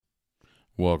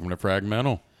Welcome to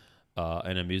Fragmental.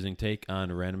 An amusing take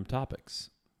on random topics.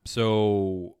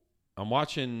 So I'm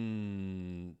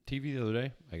watching TV the other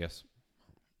day, I guess.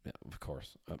 Yeah, of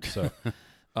course.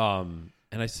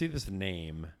 And I see this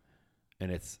name,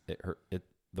 and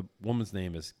the woman's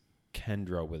name is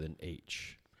Kendra with an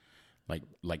H.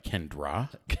 Like Kendra?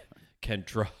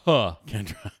 Kendra.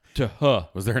 Kendra. To her.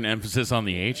 Was there an emphasis on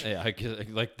the H? Yeah,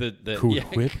 like the Cool yeah,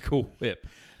 whip. Cool whip.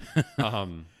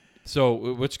 So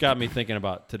which got me thinking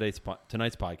about tonight's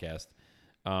podcast,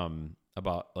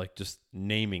 about like just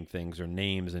naming things or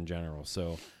names in general.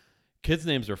 So kids'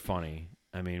 names are funny.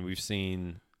 I mean, we've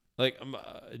seen like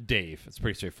Dave. It's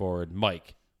pretty straightforward.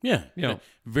 Mike. Yeah. You know,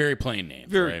 very plain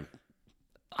names, very. right?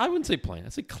 I wouldn't say plain.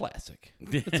 I'd say classic.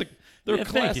 They're Yeah, thank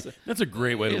classic. you. That's a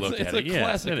great way to look at it. It's a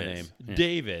classic it name. is. Yeah.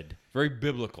 David, very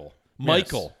biblical.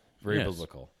 Michael, very Yes.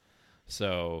 biblical.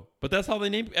 So, but that's how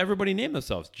everybody named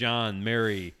themselves. John,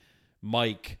 Mary,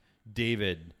 Mike,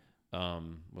 David.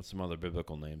 What's some other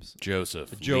biblical names?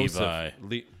 Joseph, Levi,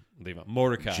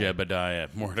 Mordecai.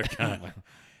 Jebediah, Mordecai.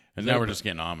 And now we're just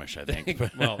getting Amish, I think.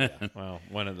 Well,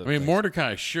 one of the. I mean, things.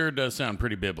 Mordecai sure does sound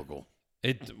pretty biblical.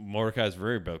 Mordecai is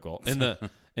very biblical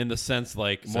in the sense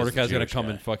like Says Mordecai's the going to Jewish come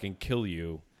guy. and fucking kill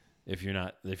you if you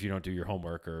don't do your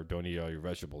homework or don't eat all your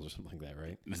vegetables or something like that,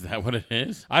 right? Is that what it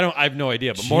is? I have no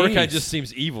idea, but Mordecai Jeez. just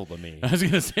seems evil to me. I was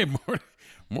going to say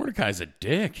Mordecai's a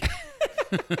dick.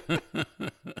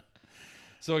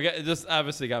 So it just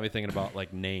obviously got me thinking about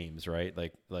like names, right?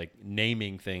 Like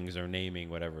naming things or naming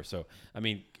whatever. So I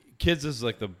mean, kids is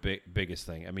like the biggest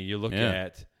thing. I mean, you look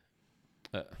at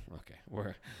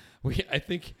I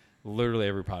think literally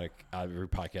every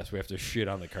podcast we have to shit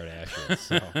on the Kardashians.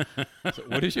 So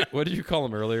what did you call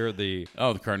them earlier? The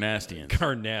Oh, the Carnastians.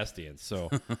 Carnastians. So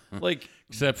like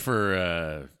Except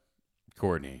for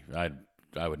Courtney.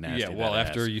 I would nasty yeah. Well, that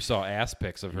after ass. you saw ass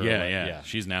pics of her, Yeah.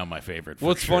 She's now my favorite. For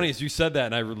What's sure. funny is you said that,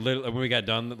 and I literally, when we got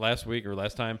done last week or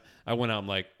last time, I went out. I'm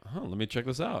like, let me check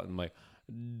this out. And I'm like,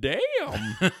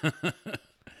 damn.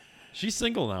 She's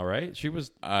single now, right? She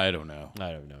was. I don't know. I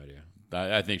have no idea.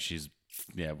 I think she's.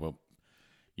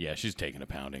 Yeah, she's taking a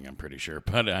pounding. I'm pretty sure,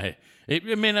 but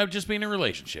it may not just be in a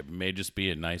relationship. It may just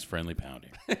be a nice, friendly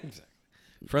pounding. Exactly.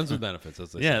 Friends with benefits.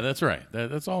 As they Yeah, say. that's right.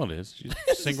 That's all it is. She's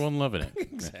single and loving it.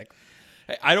 Exactly.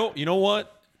 Hey, I don't. You know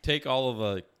what? Take all of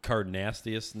the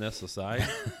cardnastiousness aside.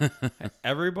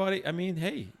 Everybody. I mean,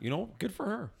 hey, good for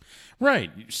her. Right.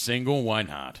 Single, why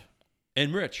not?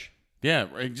 And rich. Yeah,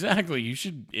 exactly. You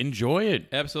should enjoy it.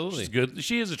 Absolutely. She's good.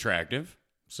 She is attractive.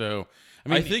 So,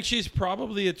 I think she's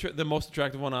probably the most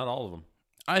attractive one out of all of them.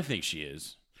 I think she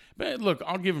is. But look,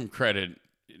 I'll give him credit.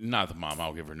 Not the mom.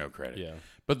 I'll give her no credit. Yeah.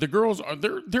 But the girls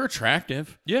they're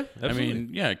attractive. Yeah, absolutely. I mean,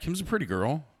 yeah, Kim's a pretty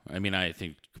girl. I mean, I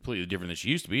think completely different than she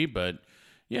used to be, but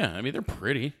yeah, I mean, they're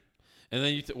pretty. And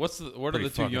then what are Pretty the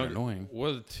two fucking younger? annoying. What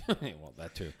are the well,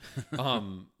 that too.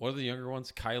 What are the younger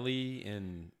ones? Kylie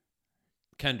and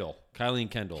Kendall. Kylie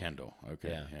and Kendall. Kendall.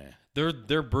 Okay. Yeah.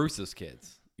 They're Bruce's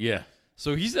kids. Yeah.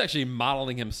 So he's actually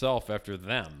modeling himself after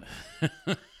them.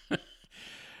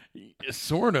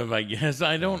 Sort of, I guess.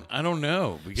 I don't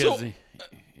know because So-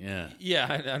 yeah. Yeah,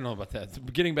 I don't know about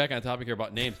that. Getting back on topic here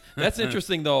about names. That's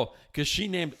interesting though, because she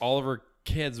named all of her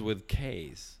kids with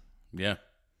K's. Yeah.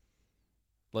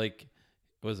 Like,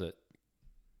 what was it?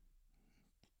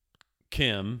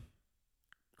 Kim,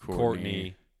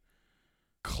 Courtney,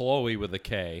 Chloe with a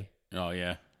K, Oh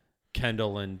yeah.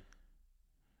 Kendall, and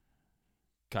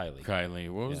Kylie. Kylie.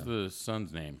 What was Yeah. the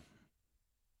son's name?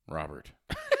 Robert.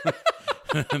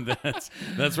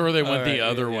 that's where they went All the right,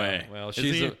 other yeah. way. Well, Is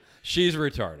she's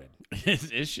retarded.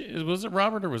 was it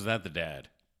Robert or was that the dad?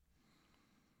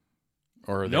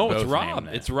 Or are they No, it's both Rob. named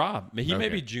that? It's Rob. He may Okay.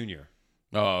 be junior.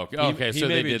 Oh, okay. Okay, He so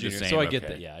may they be did the junior. same. So I get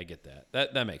okay. that. Yeah, I get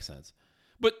that. That makes sense.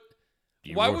 But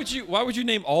You why were- would you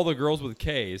name all the girls with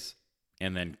K's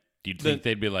And then you'd think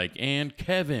they'd be like, and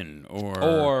Kevin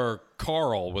or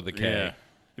Carl with a K? Yeah.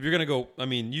 If you're gonna go, I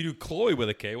mean, you do Chloe with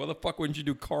a K. Why the fuck wouldn't you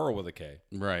do Carl with a K?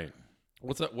 right.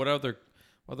 What's that? What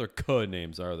other cud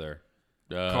names are there?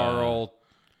 Carl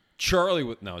Charlie Charlie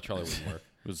wouldn't work.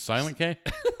 was it Silent K.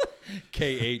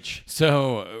 KH.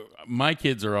 So my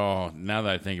kids are all. Now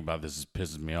that I think about this, it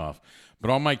pisses me off.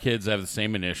 But all my kids have the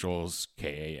same initials,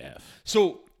 KAF.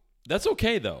 So that's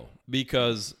okay though,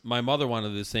 because my mother wanted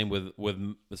the same with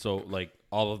so like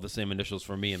all of the same initials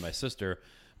for me and my sister.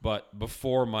 But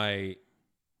before my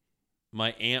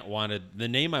aunt wanted the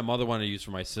name my mother wanted to use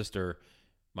for my sister,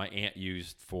 my aunt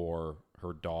used for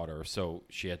her daughter, so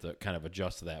she had to kind of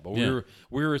adjust to that. But Yeah.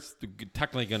 we were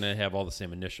technically going to have all the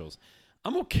same initials.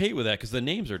 I'm okay with that because the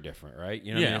names are different, right?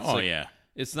 You know what I Yeah. mean? It's Oh like, yeah.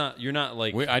 It's not. You're not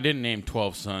like. I didn't name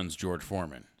 12 sons George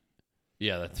Foreman.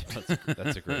 Yeah,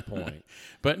 that's a great point.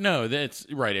 But no, that's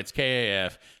right. It's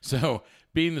KAF. So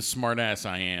being the smartass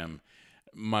I am,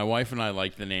 my wife and I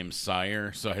like the name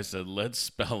Sire. So I said, let's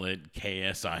spell it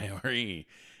KSIRE.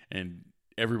 And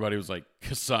everybody was like,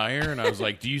 Sire? And I was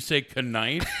like, do you say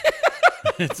knife?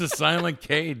 It's a silent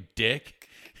K, dick.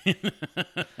 Well,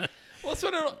 that's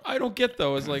what I don't get,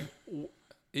 though, is like,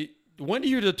 when do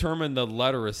you determine the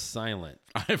letter is silent?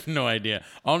 I have no idea.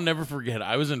 I'll never forget.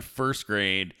 I was in first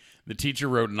grade. The teacher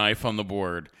wrote knife on the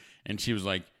board, and she was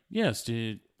like, yes,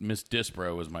 Miss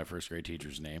Dispro was my first grade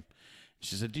teacher's name.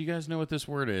 She said, do you guys know what this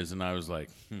word is? And I was like,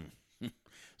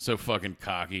 so fucking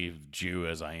cocky Jew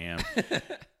as I am.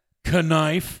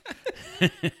 Knife?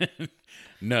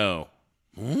 No.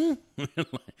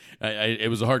 It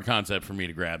was a hard concept for me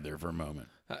to grab there for a moment.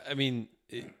 I mean,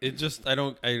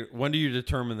 when do you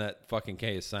determine that fucking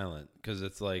K is silent? Because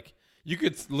it's like, you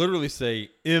could literally say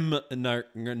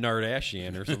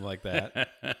Nardashian or something like that.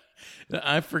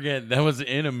 I forget. That was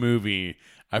in a movie.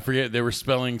 I forget. They were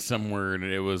spelling some word,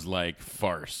 and it was like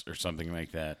farce or something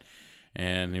like that.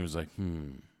 And he was like,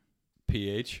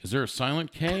 PH? is there a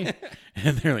silent K?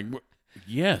 And they're like,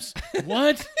 yes.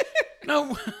 What?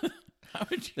 No. How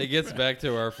would you It gets back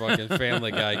to our fucking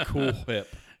Family Guy Cool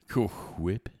Whip. Cool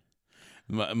Whip.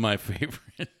 My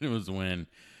favorite was when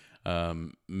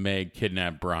Meg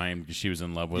kidnapped Brian because she was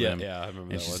in love with him. Yeah, I remember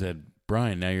and that she one. said,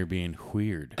 Brian, now you're being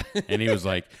weird. And he was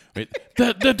like, wait,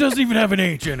 that doesn't even have an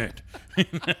H in it.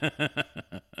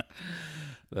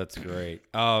 That's great.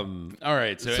 All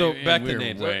right. So back to we're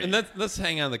names. And let's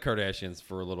hang on the Kardashians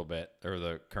for a little bit, or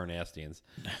the Karnastians.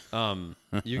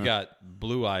 You got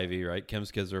Blue Ivy, right?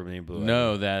 Kim's kids are named Blue Ivy.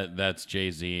 No, that's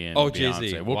Jay-Z and Beyonce.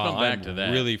 Jay-Z. We'll Wow, come back I'm to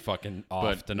that. really fucking off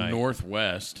but tonight.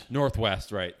 Northwest.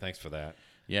 Northwest, right. Thanks for that.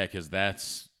 Yeah, because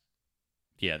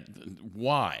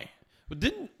why? But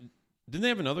didn't they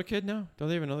have another kid now? Don't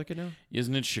they have another kid now?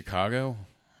 Isn't it Chicago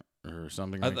or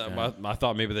something like that? I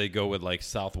thought maybe they'd go with like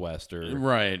Southwest or...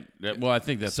 Right. Well, I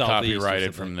think that's Southeast or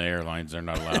copyrighted something. from the airlines. They're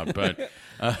not allowed. But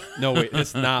No, wait,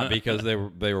 it's not because they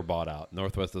were bought out.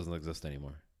 Northwest doesn't exist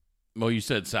anymore. well, you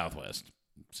said Southwest.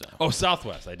 So. Oh,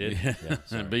 Southwest, I did. Yeah,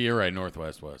 sorry. But you're right.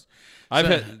 Northwest was. I've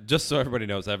had, just so everybody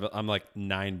knows, I'm like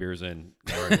 9 beers in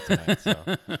already tonight. So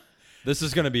this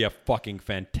is going to be a fucking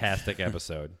fantastic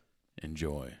episode.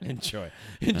 Enjoy. Enjoy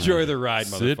the ride,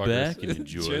 motherfuckers. Sit back and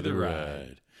enjoy the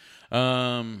ride.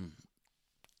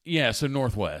 Yeah, so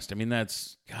Northwest. I mean,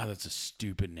 that's a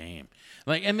stupid name.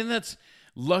 Like, I mean,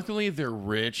 luckily they're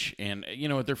rich and you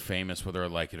know what, they're famous whether I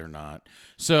like it or not.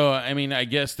 So, I mean, I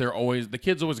guess the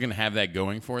kid's always going to have that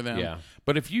going for them. Yeah.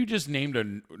 But if you just named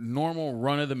a normal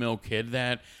run-of-the-mill kid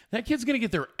that kid's going to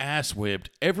get their ass whipped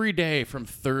every day from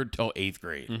 3rd till 8th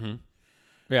grade. Mm-hmm.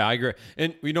 Yeah, I agree.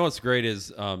 And you know what's great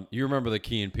is you remember the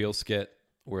Key and Peele skit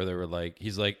where they were like,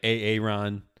 he's like,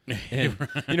 Ron. And,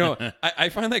 you know, I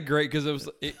find that great because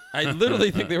I literally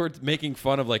think they were making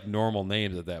fun of like normal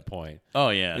names at that point. Oh,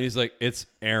 yeah. And he's like, it's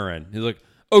Aaron. He's like,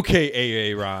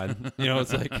 okay, Ron. You know,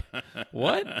 it's like,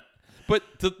 what? But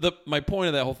my point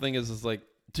of that whole thing is like,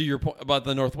 to your point about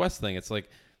the Northwest thing, it's like,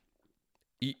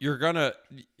 you're gonna,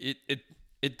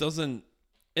 it doesn't,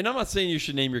 and I'm not saying you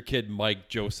should name your kid Mike,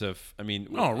 Joseph. I mean,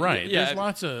 oh, right. Yeah, There's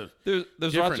lots of there's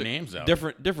different lots of names out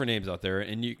different names out there,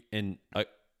 and you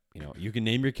know, you can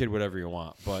name your kid whatever you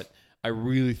want, but I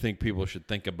really think people should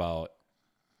think about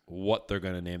what they're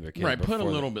going to name their kid. Right, put a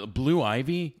little bit. Blue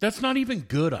Ivy? That's not even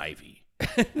good Ivy.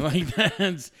 Like,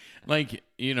 that's, like,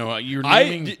 you know, you're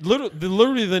naming...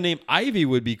 Literally the name Ivy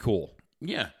would be cool.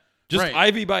 Yeah. Just right.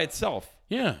 Ivy by itself.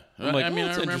 Yeah. I'm like, I mean,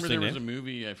 that's I an remember there was interesting a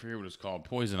movie, I forget what it's called,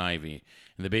 Poison Ivy,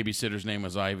 and the babysitter's name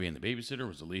was Ivy, and the babysitter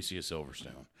was Alicia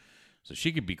Silverstone. So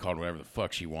she could be called whatever the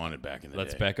fuck she wanted back in the day.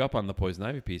 Let's back up on the Poison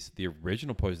Ivy piece. The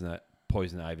original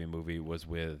Poison Ivy movie was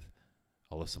with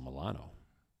Alyssa Milano.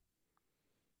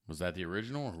 Was that the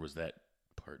original, or was that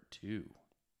part 2?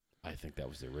 I think that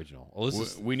was the original.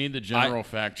 We need the general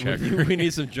fact checker. We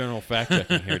need some general fact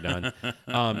checking here, Don.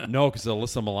 No, because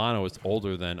Alyssa Milano is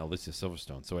older than Alicia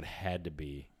Silverstone, so it had to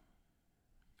be.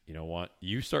 You know what?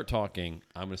 You start talking.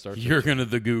 I'm going to start. You're going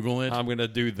to Google it? I'm going to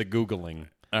do the Googling.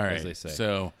 All right. As they say.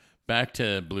 So back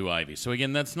to Blue Ivy. So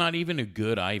again, that's not even a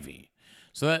good Ivy.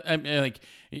 So that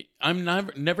I'm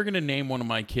never going to name one of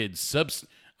my kids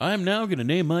I'm now going to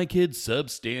name my kid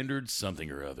substandard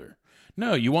something or other.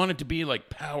 No, you want it to be like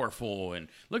powerful and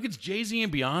look, it's Jay-Z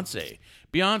and Beyonce.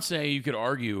 Beyonce, you could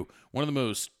argue, one of the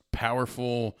most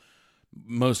powerful,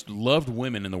 most loved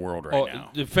women in the world right now.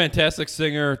 Fantastic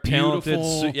singer, talented,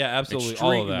 beautiful, absolutely,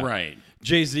 all of that. Right.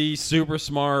 Jay-Z, super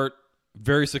smart,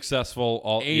 very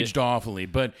successful. Aged awfully,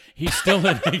 but he's still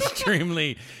an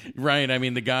extremely right. I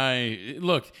mean, the guy.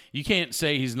 Look, you can't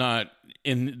say he's not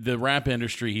in the rap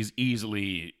industry, he's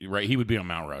easily right. He would be on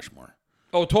Mount Rushmore.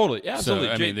 Oh, totally. Yeah, absolutely.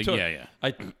 So, I mean,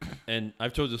 yeah.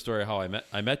 I've told the story how I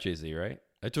met Jay-Z, right?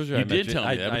 I told you. You I met did tell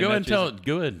me that. But go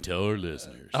ahead and tell our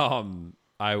listeners.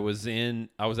 I was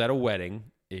at a wedding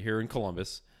here in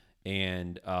Columbus,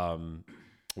 and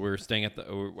we were staying at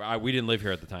we didn't live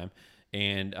here at the time,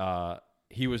 and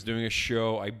he was doing a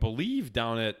show, I believe,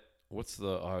 down at what's the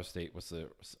Ohio State? What's the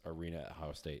arena at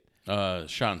Ohio State?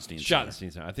 Schottenstein.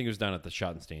 Schottenstein Center. I think it was down at the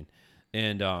Schottenstein,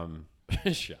 and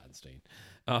Schottenstein.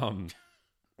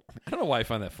 I don't know why I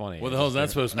find that funny. What the hell is that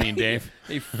supposed to mean, Dave?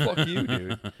 Hey, fuck you,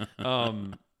 dude.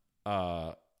 Hang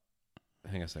on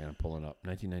a second. I'm pulling up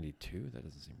 1992. That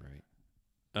doesn't seem right.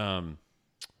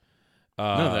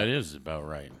 No, that is about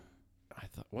right. I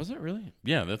thought, was it really?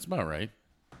 Yeah, that's about right.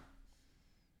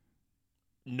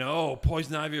 No,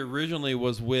 Poison Ivy originally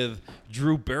was with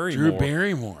Drew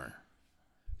Barrymore.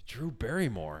 Drew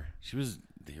Barrymore. She was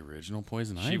the original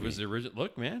Poison Ivy. She was the original.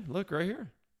 Look, man. Look right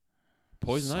here.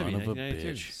 Poison Ivy,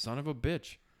 1992. Son of a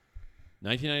bitch.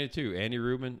 1992. Andy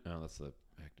Rubin. Oh, that's the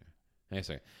actor. Hang on a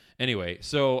second. Anyway,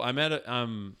 so I'm at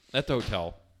the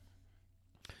hotel.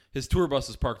 His tour bus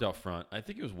is parked out front. I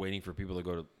think he was waiting for people to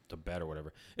go to bed or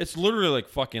whatever. It's literally like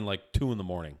fucking like 2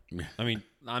 a.m. I mean,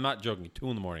 I'm not joking. 2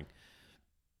 a.m.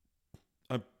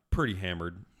 I'm pretty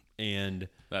hammered, and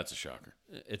that's a shocker.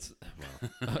 It's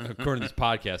according to this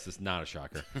podcast, it's not a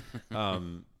shocker.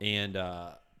 And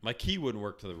my key wouldn't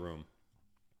work to the room.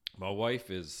 My wife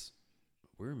is.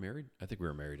 We were married. I think we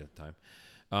were married at the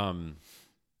time.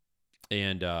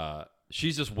 And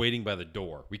she's just waiting by the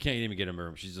door. We can't even get in the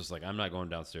room. She's just like, I'm not going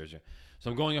downstairs yet. So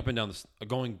I'm going up and down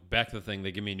going back to the thing.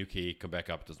 They give me a new key. Come back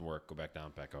up. It doesn't work. Go back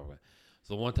down. Back up.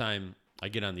 So one time I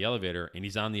get on the elevator, and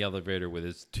he's on the elevator with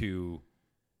his two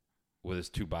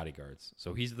bodyguards.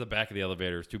 So he's at the back of the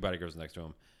elevator. There's 2 bodyguards next to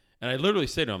him. And I literally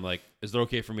say to him, like, is it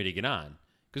okay for me to get on?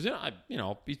 Because,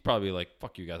 he's probably like,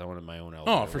 fuck you guys. I wanted my own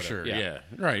elevator. Oh, for sure. Yeah.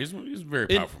 Right. He's a very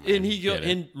powerful man. And he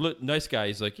goes, nice guy.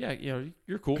 He's like, yeah,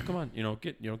 you're cool. Come on.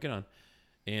 Get on.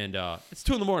 And it's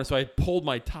 2 a.m. So I pulled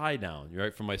my tie down,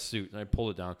 right, from my suit. And I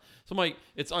pulled it down. So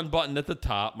it's unbuttoned at the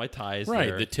top. My tie is right.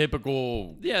 There. The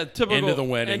typical end of the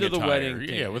wedding wedding.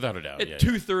 Yeah, without a doubt. At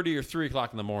 2:30 or 3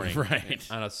 o'clock in the morning. Right.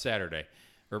 On a Saturday.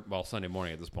 Sunday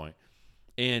morning at this point.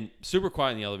 And super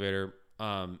quiet in the elevator.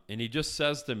 And he just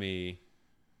says to me,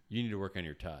 you need to work on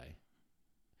your tie.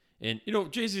 And,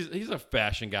 Jay-Z, he's a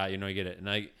fashion guy, you get it.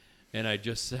 And I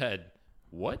just said,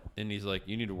 what? And he's like,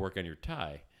 you need to work on your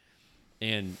tie.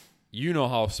 And you know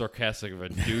how sarcastic of a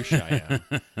douche I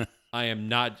am. I am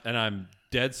not, and I'm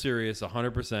dead serious,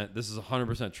 100%. This is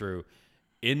 100% true.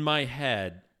 In my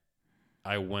head,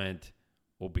 I went,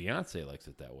 well, Beyonce likes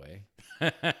it that way.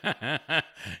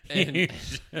 And, you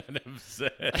should have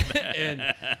said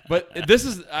that. But this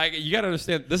is, you got to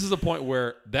understand, this is a point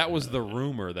where that was the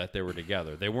rumor that they were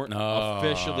together. They weren't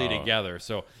officially together.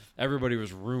 So everybody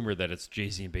was rumored that it's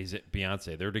Jay-Z and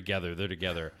Beyonce. They're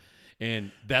together.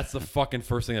 And that's the fucking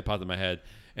first thing that popped in my head.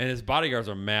 And his bodyguards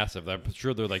are massive. I'm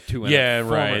sure they're like 2 Yeah,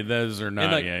 right. Those are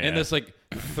not. And there's like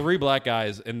 3 black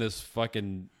guys and this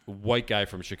fucking white guy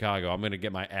from Chicago. I'm going to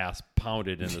get my ass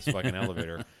pounded in this fucking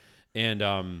elevator. And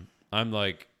I'm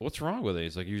like, what's wrong with it?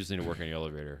 He's like, you just need to work on your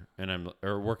elevator. And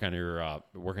work on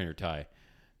your tie.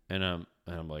 And I'm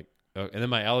like, oh. And then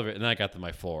my elevator, and then I got to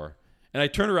my floor. And I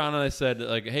turned around and I said,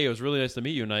 like, hey, it was really nice to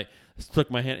meet you. And I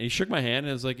took my hand. And he shook my hand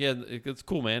and was like, yeah, it's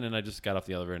cool, man. And I just got off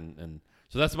the elevator. And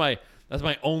so that's my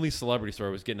only celebrity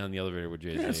story, was getting on the elevator with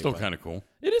Jay-Z. Yeah, it's still kind of cool.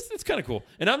 It is. It's kind of cool.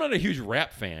 And I'm not a huge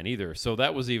rap fan either. So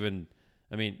that was even,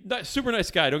 super nice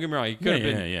guy. Don't get me wrong. He could have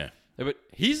been. Yeah. But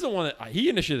he's the one he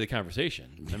initiated the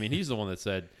conversation. He's the one that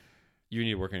said, you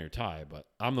need to work on your tie. But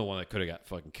I'm the one that could have got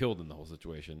fucking killed in the whole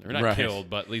situation. Or not killed,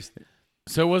 but at least.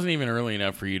 So it wasn't even early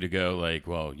enough for you to go like,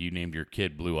 well, you named your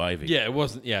kid Blue Ivy. Yeah, it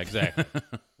wasn't. Yeah, exactly.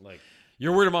 Like,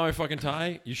 you're worried about my fucking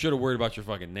tie? You should have worried about your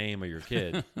fucking name of your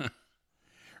kid.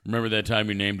 Remember that time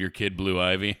you named your kid Blue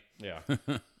Ivy? Yeah.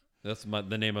 That's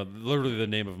the name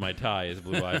of my tie is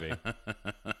Blue Ivy.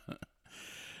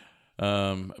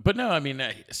 But no,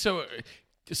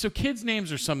 so kids'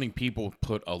 names are something people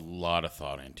put a lot of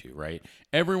thought into, right?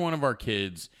 Every one of our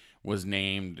kids was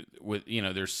named with,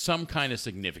 there's some kind of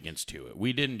significance to it.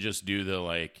 We didn't just do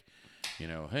the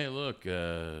hey, look,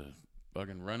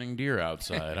 fucking running deer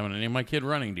outside. I'm going to name my kid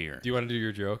Running Deer. Do you want to do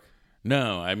your joke?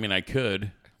 No, I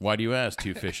could. Why do you ask?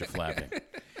 2 fish a flapping.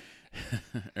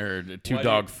 Or 2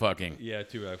 dog fucking. Yeah,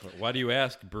 2 dog fucking. Why do you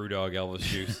ask? Brewdog Elvis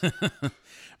Juice.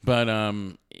 But,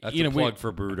 that's a plug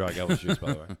for Brewdog Elvis Juice,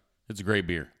 by the way. It's a great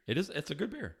beer. It is. It's a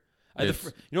good beer.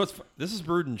 This is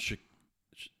brewed in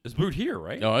it's brewed here,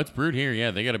 right? Oh, it's brewed here.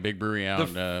 Yeah, they got a big brewery out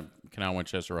Canal,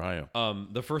 Winchester, Ohio.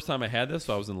 The first time I had this,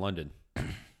 I was in London.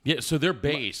 Yeah, so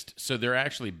they're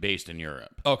actually based in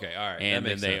Europe. Okay, all right. And that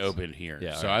then makes they sense. opened here.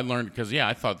 Yeah, so all right. I learned because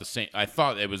I thought the same. I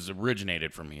thought it was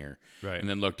originated from here, Right. And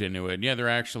then looked into it. Yeah, they're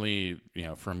actually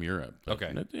from Europe. But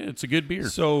Okay. it's a good beer.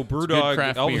 So It's a good Brewdog,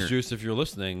 craft Elvis beer. Juice, if you're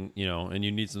listening, and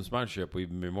you need some sponsorship,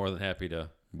 we'd be more than happy to.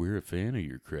 We're a fan of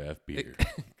your craft beer.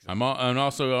 I'm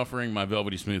also offering my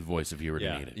velvety smooth voice if you were to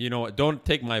Yeah, need it. you know what? Don't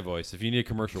take my voice. If you need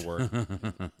commercial work,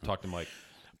 talk to Mike.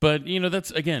 But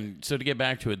that's again. So to get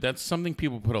back to it, that's something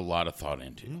people put a lot of thought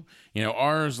into.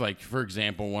 Ours, like for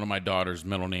example, one of my daughter's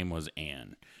middle name was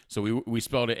Anne, so we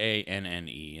spelled it Anne,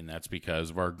 and that's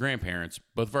because of our grandparents,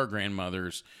 both of our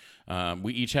grandmothers.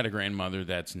 We each had a grandmother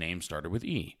that's name started with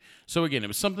E. So again, it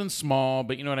was something small,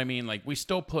 but you know what I mean. Like we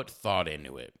still put thought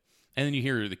into it, and then you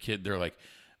hear the kid, they're like,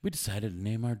 "We decided to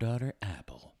name our daughter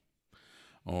Apple,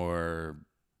 or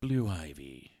Blue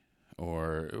Ivy."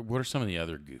 Or what are some of the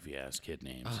other goofy ass kid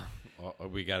names? Well,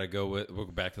 we got to we'll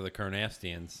go back to the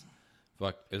Carnastians.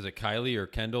 Fuck, is it Kylie or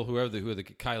Kendall? Who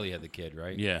Kylie had the kid,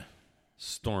 right? Yeah,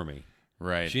 Stormy.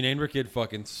 right. She named her kid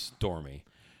fucking Stormy.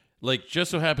 Like, Just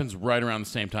so happens, right around the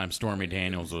same time, Stormy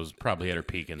Daniels was probably at her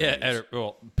peak in the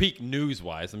news. peak news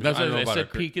wise. That's I what don't know I about said.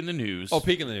 her. Peak in the news. Oh,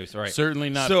 peak in the news. All right. Certainly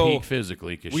not So, peak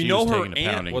physically because We she know was her taking to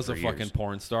aunt pounding was for a years. fucking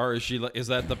porn star. Is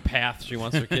that the path she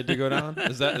wants her kid to go down?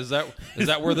 Is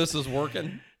that where this is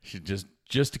working? She just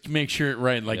to make sure it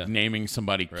right, like Yeah. naming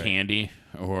somebody Candy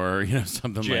or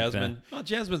something Jasmine. like Well,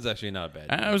 Jasmine's actually not a bad.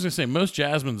 that. I was gonna say most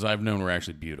Jasmines I've known were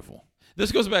actually beautiful.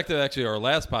 This goes back to actually our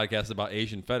last podcast about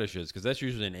Asian fetishes because that's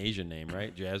usually an Asian name,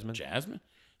 right? Jasmine. Jasmine.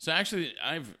 So actually,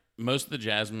 most of the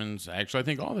Jasmines. Actually, I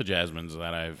think all the Jasmines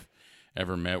that I've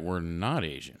ever met were not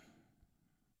Asian.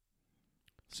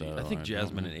 So I think don't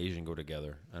Jasmine know. and Asian go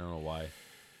together. I don't know why.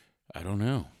 I don't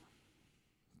know.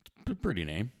 It's a pretty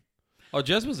name. Oh,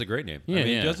 Jasmine's a great name. Yeah,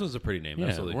 yeah. Jasmine's a pretty name. Yeah,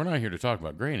 Absolutely. we're not here to talk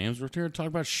about great names. We're here to talk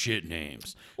about shit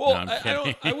names. Well, No, I'm I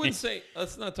kidding. wouldn't say.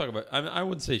 Let's not talk about. I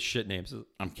wouldn't say shit names.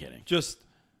 I'm kidding. Just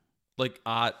like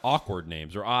awkward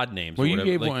names or odd names. Well, or you whatever.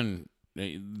 gave Like, one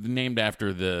named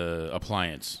after the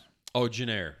appliance. Oh,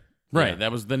 Jennair. Right. Yeah.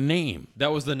 That was the name.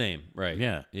 That was the name. Right.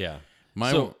 Yeah. Yeah.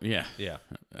 Yeah. Yeah.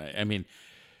 I mean,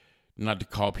 not to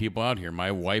call people out here.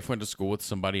 My wife went to school with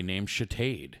somebody named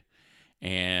Shitade,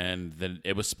 and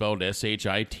it was spelled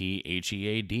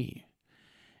Shithead.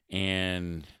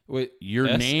 And Wait.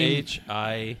 your name Shit.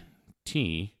 Head,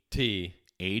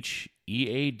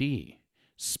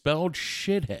 spelled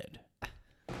shithead.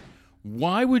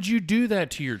 Why would you do that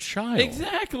to your child?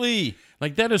 Exactly.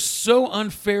 Like, that is so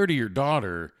unfair to your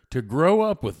daughter to grow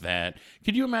up with that.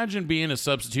 Could you imagine being a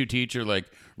substitute teacher like,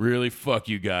 really, fuck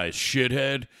you guys,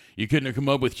 shithead? You couldn't have come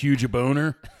up with huge a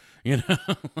boner?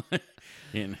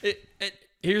 And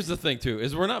Here's the thing too: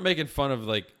 is we're not making fun of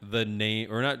like the name.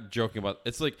 We're not joking about.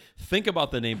 It's like think about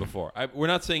the name before. We're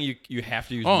not saying you have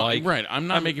to use Mike. right. I'm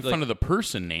not making fun of the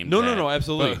person named No, that, no,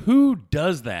 absolutely. But who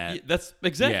does that? That's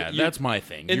exactly. Yeah, you- that's my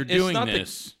thing. and You're it's doing not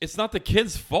this. It's not the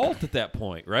kid's fault at that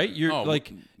point, right? You're Oh,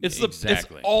 like it's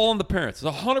exactly. all on the parents.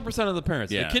 It's 100% of the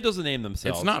parents. Yeah. The kid doesn't name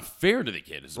themselves. It's not fair to the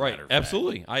kid, as a right. matter of fact.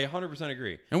 Absolutely, I 100%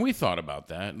 agree. And we thought about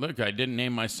that. Look, I didn't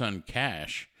name my son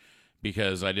Cash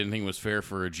because I didn't think it was fair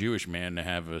for a Jewish man to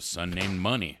have a son named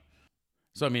Money.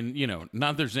 So, I mean,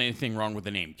 not that there's anything wrong with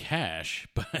the name Cash,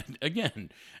 but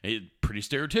again, pretty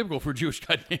stereotypical for a Jewish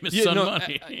guy to name his son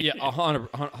Money. Yeah,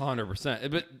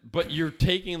 100%. But you're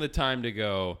taking the time to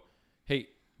go, hey,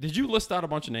 did you list out a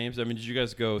bunch of names? I mean, did you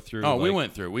guys go through? Oh, we like-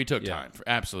 went through. We took Yeah. time for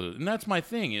absolutely. And that's my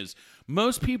thing is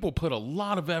most people put a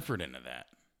lot of effort into that.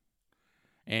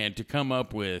 And to come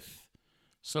up with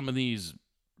some of these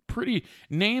pretty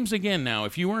names again now,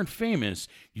 if you weren't famous,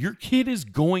 your kid is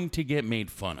going to get made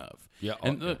fun of. Yeah,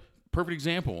 And the perfect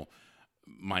example,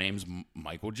 my name's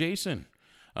Michael Jason.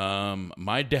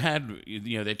 My dad,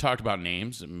 they talked about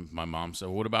names, and my mom said,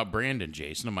 "What about Brandon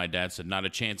Jason?" And my dad said, "Not a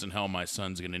chance in hell my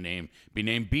son's going to be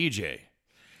named BJ."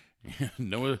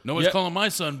 no one's Yeah. calling my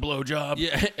son blowjob.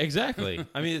 Yeah, exactly.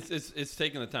 I mean, it's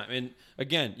taking the time. And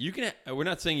again, we're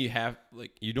not saying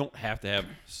you don't have to have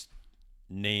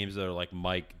names that are like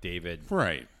Mike, David,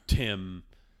 Right. Tim,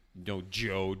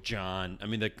 Joe, John. I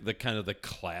mean, the kind of the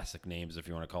classic names, if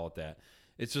you want to call it that.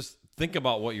 It's just think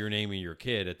about what you're naming your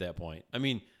kid at that point. I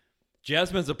mean,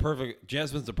 Jasmine's a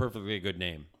perfectly good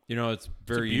name. It's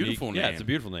very beautiful unique. Yeah, name. it's a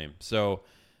beautiful name. So,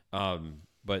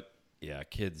 but yeah,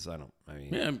 kids.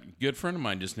 Yeah, a good friend of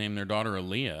mine just named their daughter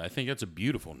Aaliyah. I think that's a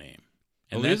beautiful name.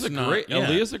 And Aaliyah's that's a not- great. yeah.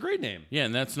 Aaliyah's a great name. Yeah,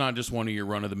 and that's not just one of your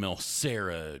run-of-the-mill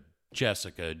Sarah,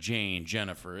 Jessica, Jane,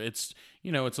 Jennifer. It's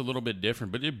it's a little bit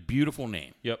different, but a beautiful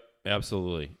name. Yep,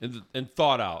 absolutely, and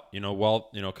thought out. Kind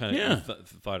of Yeah.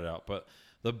 thought it out. But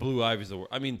the Blue Ivy's the word.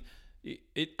 I mean,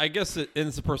 I guess and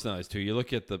it's the personalities too. You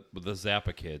look at the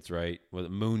Zappa kids, right? With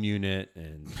Moon Unit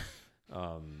and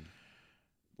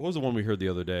what was the one we heard the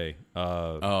other day?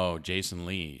 Jason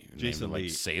Lee. Jason Lee.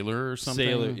 Like Sailor or something?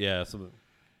 Sailor, yeah. Something.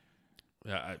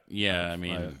 I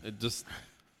mean... it just...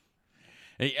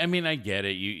 I mean, I get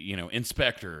it. You know,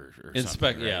 Inspector or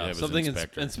something. Right? Yeah, It was something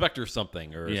Inspector. Inspector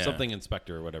something or Yeah. something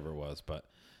Inspector or whatever it was. But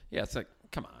yeah, it's like,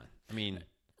 come on. I mean...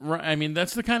 Right. I mean,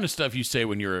 that's the kind of stuff you say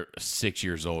when you're 6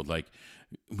 years old. Like,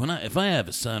 if I have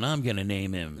a son, I'm gonna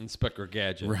name him Inspector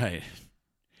Gadget. right,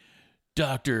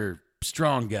 Dr.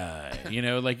 Strong Guy. You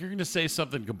know, like you're gonna say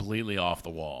something completely off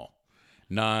the wall.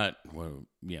 Not, well,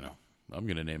 you know, I'm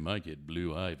gonna name my kid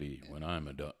Blue Ivy when I'm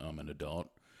an adult.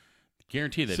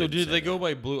 Guarantee that. So did they go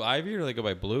by Blue Ivy or do they go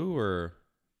by Blue or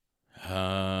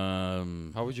How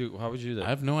would you do that? I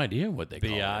have no idea what they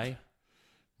call BI?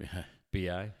 it.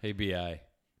 BI? Hey BI.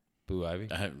 Blue Ivy?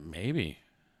 Maybe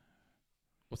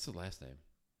What's the last name?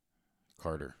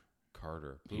 Carter.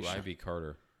 Blue You sure? Ivy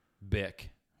Carter.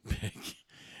 Bic.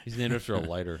 He's named after a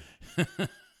lighter.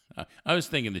 I was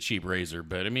thinking the cheap razor,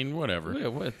 but I mean, whatever. Yeah,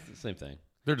 what? Same thing.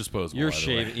 They're disposable. You're either way.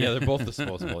 shaving. Yeah, they're both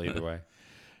disposable either way.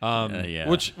 Yeah.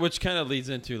 Which kind of leads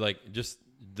into like just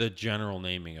the general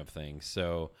naming of things.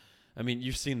 So, I mean,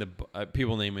 you've seen the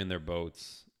people naming their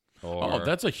boats. Or,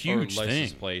 that's a huge or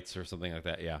license thing. plates or something like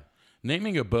that. Yeah.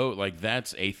 Naming a boat, like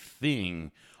that's a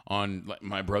thing. Like,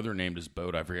 my brother named his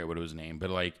boat. I forget what it was named, but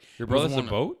like Your it was brother's a one-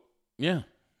 boat? Yeah.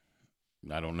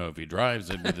 I don't know if he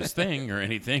drives it with this thing or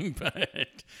anything, but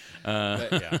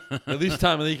Yeah. At least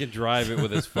Tom Lee can drive it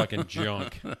with his fucking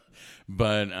junk.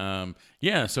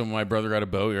 yeah. So my brother got a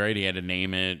boat, right? He had to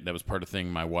name it. That was part of the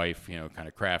thing. My wife, you know, kind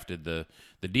of crafted the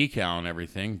decal and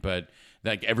everything. But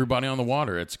like everybody on the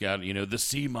water, it's got, you know, the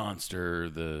sea monster,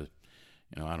 you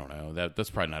know, I don't know.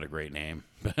 That's probably not a great name.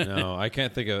 But No, I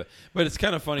can't think of it. But it's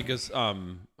kind of funny because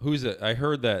who's it? I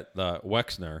heard that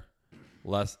Wexner,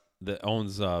 that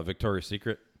owns Victoria's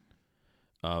Secret,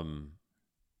 the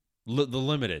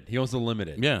Limited. He owns the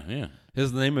Limited. yeah, yeah.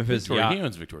 His name of his Victoria, yacht. he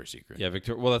owns Victoria's Secret. Yeah,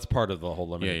 Well, that's part of the whole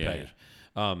Limited Yeah, package.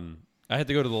 I had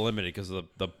to go to the Limited because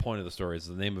the point of the story is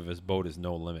the name of his boat is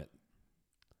No Limit.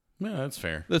 Yeah, that's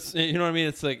fair. That's, you know what I mean.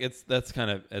 It's like that's kind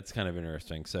of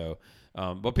interesting. So,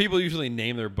 but people usually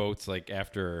name their boats like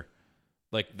after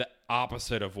like the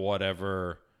opposite of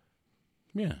whatever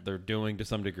Yeah. they're doing to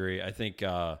some degree. I think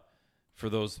for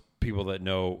those people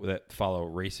that follow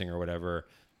racing or whatever,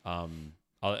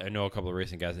 I know a couple of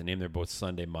racing guys that name their boats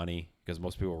Sunday Money because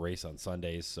most people race on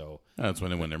Sundays. So That's when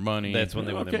they win their money. that's when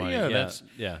they win their money. Yeah, Yeah, that's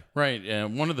yeah. right.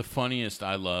 One of the funniest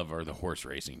I love are the horse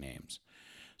racing names.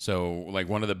 So, like,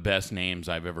 one of the best names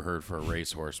I've ever heard for a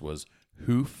racehorse was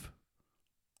Hoof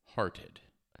Hearted.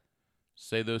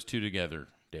 Say those two together,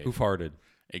 Dave. Hoof-hearted.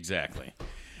 Exactly.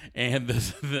 And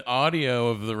the audio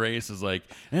of the race is like,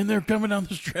 and they're coming down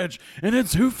the stretch, and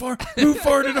it's who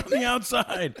farted on the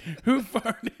outside, who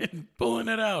farted pulling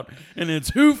it out, and it's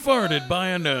who farted by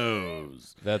a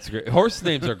nose. That's great. Horse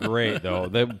names are great, though.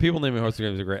 The people naming horse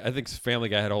names are great. I think Family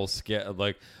Guy had a whole skit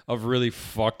of really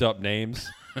fucked up names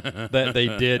that they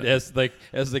did as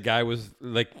the guy was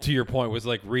like, to your point, was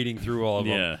like reading through all of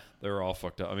them. Yeah. They were all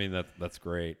fucked up. I mean, that's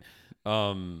great.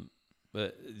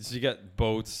 But, so you got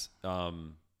boats.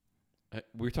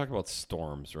 We were talking about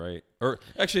storms, right? Or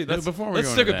actually, let's Before we let's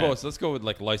go stick into with that- boats. Let's go with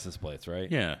like license plates,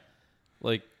 right? Yeah.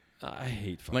 Like I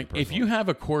hate fucking Like, if you have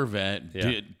a Corvette,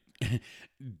 Yeah.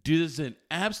 does it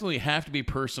absolutely have to be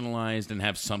personalized and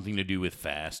have something to do with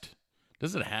fast?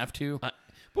 Does it have to?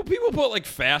 well, people put like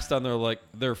fast on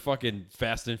their fucking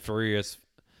Fast and Furious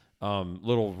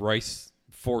little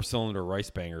 4-cylinder rice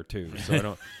banger too.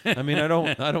 So I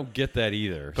don't get that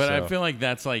either. But so. I feel like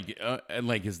that's like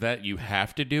is that you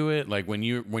have to do it? Like when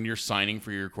you're signing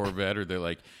for your Corvette, or they're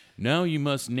like, no, you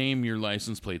must name your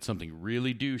license plate something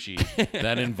really douchey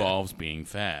that involves being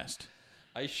fast.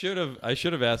 I should have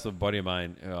asked a buddy of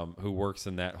mine who works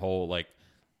in that whole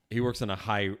he works in a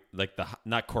high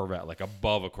not Corvette, like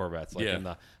above a Corvette, like in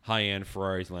the high end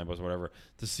Ferraris, Lambos, whatever,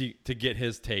 to get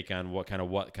his take on what kind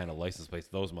of license plates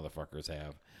those motherfuckers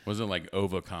have. Was it like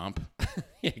Ova Comp?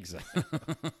 Yeah, exactly.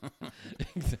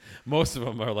 Most of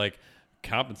them are like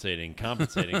compensating. I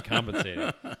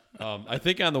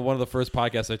think on one of the first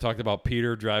podcasts I talked about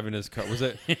Peter driving his car. Was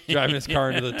it driving his car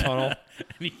into the tunnel? And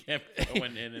he kept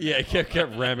going in and Yeah, out. he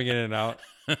kept ramming in and out.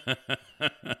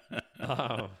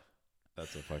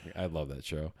 That's a fucking. I love that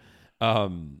show.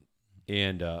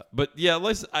 But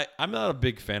yeah, I'm not a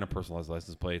big fan of personalized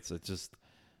license plates. It's just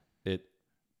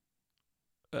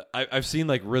I've seen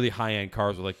like really high end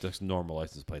cars with like just normal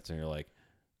license plates, and you're like,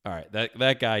 all right,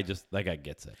 that guy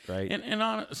gets it, right?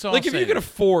 So like I'll if you say can this.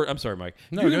 afford, I'm sorry, Mike.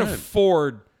 No, if you go can ahead.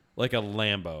 afford like a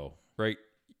Lambo, right?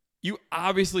 You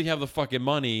obviously have the fucking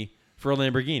money for a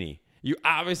Lamborghini. You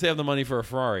obviously have the money for a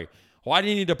Ferrari. Why do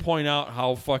you need to point out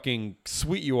how fucking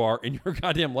sweet you are in your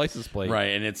goddamn license plate?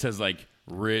 Right, and it says like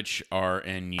rich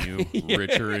RNU,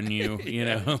 richer than you. You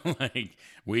know, like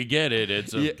we get it.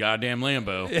 It's a goddamn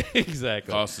Lambo.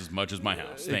 Exactly. Costs as much as my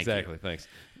house. Thank Exactly. you. Thanks.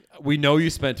 We know you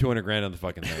spent $200,000 on the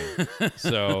fucking thing.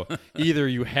 So either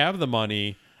you have the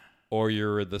money, or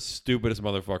you're the stupidest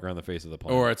motherfucker on the face of the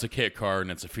planet. Or it's a kit car and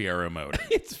it's a Fiero motor.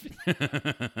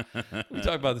 We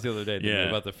talked about this the other day, didn't we? Yeah.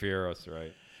 About the Fieros,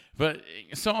 right? But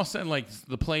so I'll say like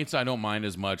the plates I don't mind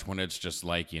as much when it's just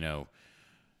like, you know,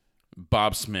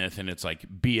 Bob Smith and it's like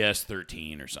BS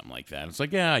 13 or something like that. It's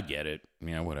like, yeah, I get it.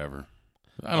 Yeah, whatever.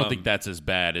 I don't think that's as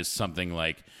bad as something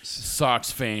like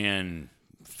Sox fan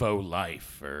faux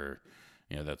life or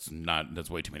you know, that's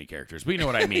way too many characters. But you know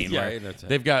what I mean. Yeah, right? I know what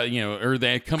They've got, you know, or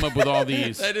they come up with all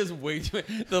these That is way too.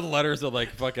 The letters are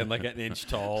like fucking like an inch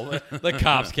tall. The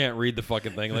cops can't read the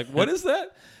fucking thing. Like, what is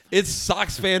that? It's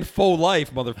Sox fan faux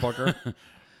life, motherfucker.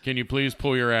 Can you please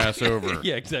pull your ass over?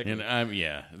 Yeah, exactly. And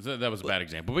yeah, that was a bad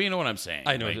example. But you know what I'm saying.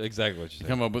 I know Like, exactly what you're saying.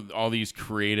 come up with all these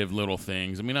creative little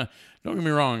things. I mean, don't get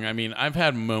me wrong. I mean, I've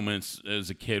had moments as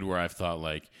a kid where I've thought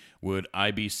like, would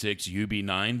IB6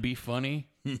 UB9 be funny?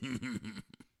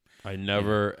 I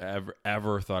never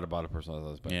ever thought about a person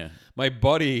like this. But Yeah. my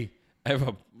buddy, I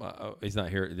have he's not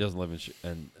here. He doesn't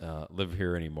live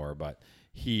here anymore. But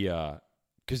he,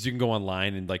 because you can go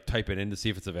online and like type it in to see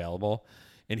if it's available.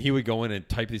 And he would go in and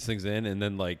type these things in and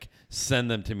then like send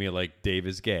them to me like Dave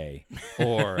is gay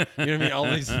or you know what I mean, all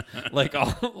these like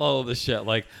all of this shit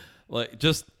like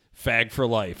just fag for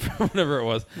life whatever it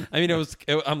was. I mean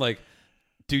I'm like,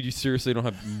 dude, you seriously don't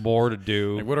have more to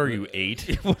do? Like, what are you,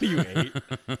 8? What are you, 8?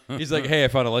 He's like, hey, I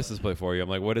found a license plate for you. I'm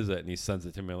like, what is it? And he sends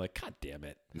it to me. I'm like, God damn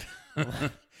it.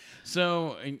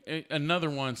 So another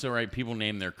one. So right, people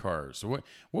name their cars. So what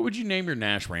would you name your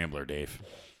Nash Rambler, Dave?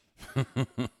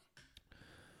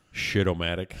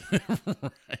 Shit-o-matic.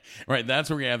 Right, that's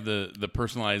where we have the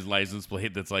personalized license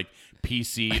plate that's like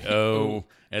PCO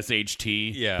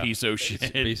SHT. Yeah. Piece of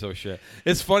shit. Piece of shit.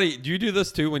 It's funny. Do you do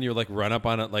this too when you like run up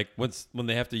on it? Like when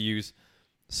they have to use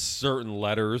certain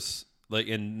letters like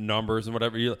in numbers and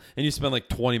whatever, and you spend like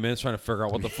 20 minutes trying to figure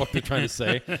out what the fuck they're trying to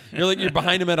say. You're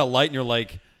behind them at a light and you're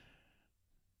like,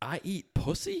 I eat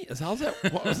pussy? What does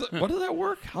that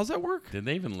work? How's that work? Did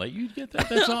they even let you get that?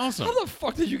 That's awesome. How the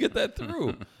fuck did you get that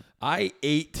through? I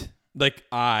ate like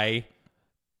the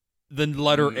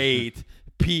letter 8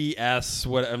 PS.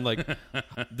 What I'm like,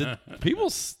 did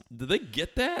they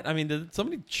get that? I mean, did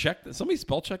somebody check that? Somebody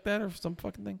spell check that or some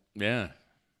fucking thing? Yeah.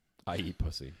 I eat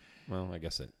pussy. Well, I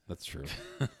guess that's true.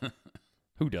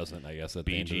 Who doesn't? I guess at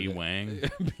the end of the BG day. Wang.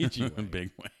 BG Wang.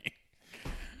 Big Wang.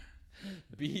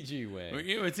 BG Wang. Well,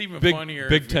 you know, it's even Big funnier.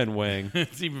 Big Ten Wang.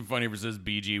 It's even funnier if it says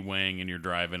BG Wang and you're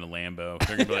driving a Lambo.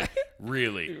 They're gonna be like,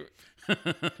 really?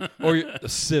 Or a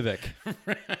Civic.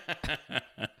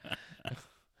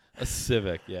 A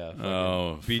Civic, yeah.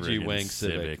 Oh, BG friggin' Wang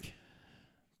Civic.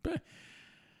 But,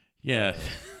 yeah.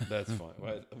 That's fine.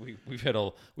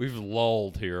 We've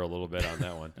lulled here a little bit on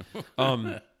that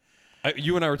one.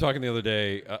 You and I were talking the other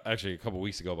day, actually a couple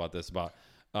weeks ago, about this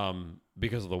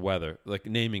because of the weather, like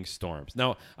naming storms.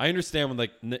 Now I understand when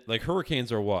like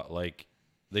hurricanes are what, like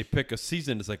they pick a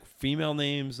season. It's like female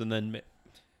names and then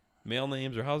male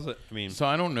names, or how's it? I mean, So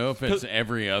I don't know if it's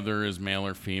every other is male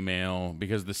or female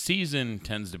because the season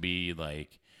tends to be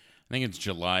like, I think it's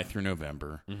July through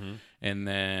November, and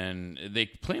then they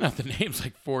plan out the names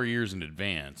like 4 years in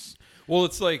advance. well,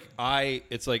 it's like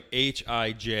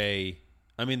HIJ.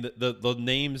 I mean, the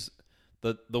names.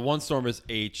 The one storm is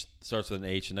H, starts with an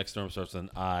H. The next storm starts with an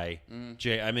I,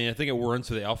 J. I mean, I think it runs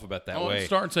through the alphabet that way. It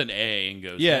starts at A and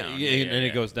goes Yeah, down. and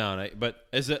it goes down. But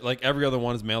is it like every other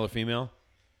one is male or female?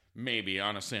 Maybe.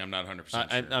 Honestly, I'm not 100% sure.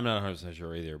 I'm not 100%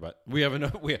 sure either. But we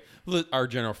haven't. Our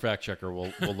general fact checker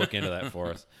will look into that for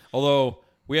us. Although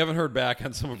we haven't heard back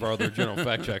on some of our other general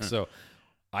fact checks, so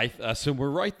I assume we're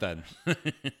right then.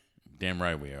 Damn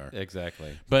right we are.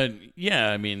 Exactly. But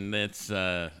yeah, I mean, that's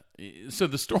so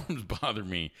the storms bother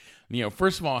me. You know,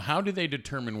 first of all, how do they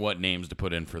determine what names to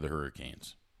put in for the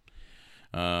hurricanes?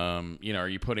 You know, are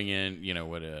you putting in, you know,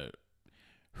 what a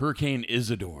Hurricane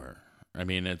Isidore? I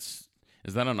mean, is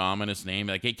that an ominous name?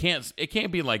 Like it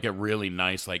can't be like a really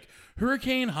nice like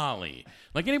Hurricane Holly.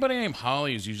 Like anybody named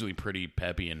Holly is usually pretty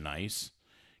peppy and nice.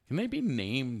 Can they be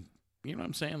named? You know what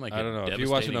I'm saying? Like I don't know. If you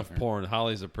watch enough porn,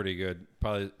 Holly's a pretty good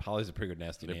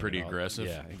nasty name. They're pretty aggressive.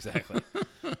 Yeah, exactly.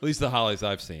 At least the Hollies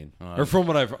I've seen, or from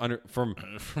what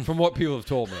from what people have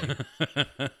told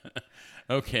me.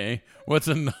 Okay, what's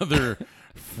another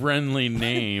friendly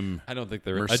name? I don't think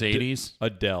they're Mercedes.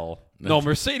 Adele. No,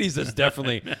 Mercedes is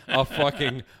definitely a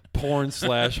fucking porn /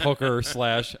 hooker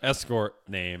 / escort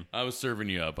name. I was serving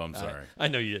you up. I'm sorry. I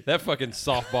know you. That fucking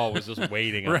softball was just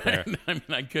waiting up there. I mean,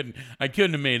 I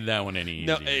couldn't have made that one any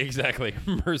easier. No, exactly.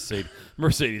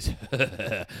 Mercedes.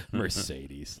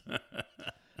 Mercedes.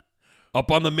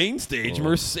 Up on the main stage,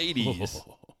 Mercedes.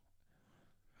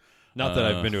 Not that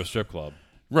I've been to a strip club.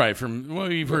 Right, from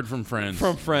what you've heard from friends.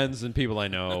 From friends and people I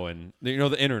know and,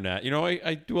 the internet.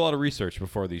 I do a lot of research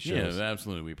before these shows. Yeah,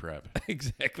 absolutely, we prep.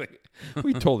 Exactly.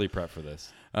 We totally prep for this.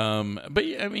 But,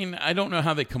 I mean, I don't know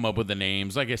how they come up with the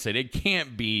names. Like I said, it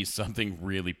can't be something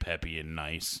really peppy and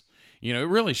nice. It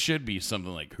really should be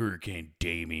something like Hurricane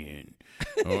Damien.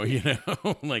 Or,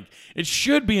 like, it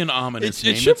should be an ominous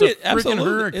name. It should be a freaking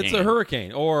hurricane. It's a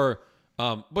hurricane. Or...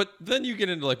 but then you get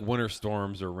into like winter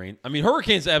storms or rain. I mean,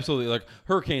 hurricanes absolutely like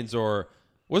hurricanes or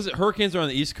was it hurricanes are on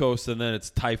the East Coast and then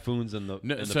it's typhoons in the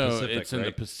Pacific. So it's in right?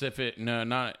 the Pacific. No,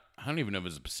 not. I don't even know if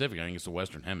it's the Pacific. I think it's the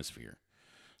Western Hemisphere.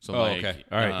 So okay,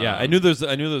 all right, yeah. I knew there's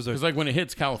because like when it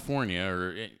hits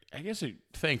California,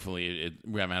 thankfully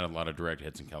we haven't had a lot of direct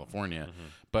hits in California,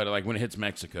 but like when it hits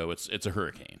Mexico, it's a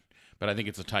hurricane. But I think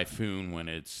it's a typhoon when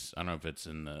it's I don't know if it's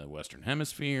in the Western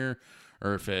Hemisphere.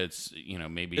 Or if it's,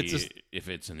 maybe if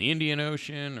it's in the Indian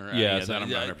Ocean, or I'm not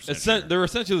 100% sure. They're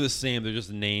essentially the same. They're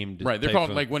just named. Right. They're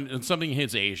called like when something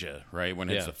hits Asia, right?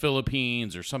 When it's the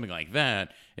Philippines or something like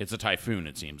that, it's a typhoon.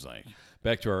 It seems like.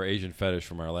 Back to our Asian fetish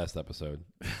from our last episode.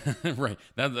 Right.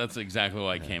 That's exactly what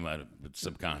I came out of. It's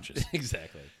subconscious.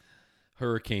 Exactly.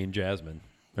 Hurricane Jasmine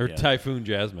or Typhoon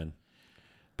Jasmine.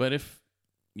 But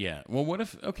well, what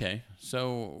if? Okay,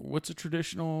 so what's a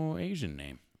traditional Asian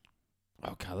name?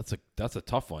 Oh God, that's a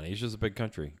tough one. Asia's a big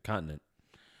continent.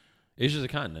 Asia's a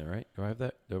continent, right? Do I have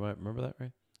that? Do I remember that right?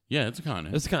 Yeah, it's a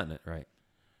continent. It's a continent, right?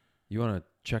 You want to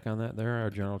check on that there, our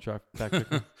general fact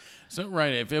checker? So,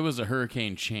 right, if it was a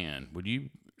Hurricane Chan,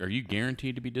 are you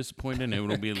guaranteed to be disappointed and it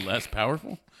will be less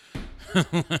powerful?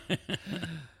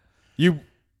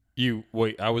 You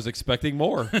wait. I was expecting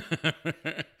more.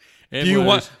 Do you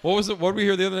want? What was it? What did we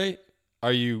hear the other day?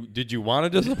 Did you want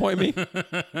to disappoint me?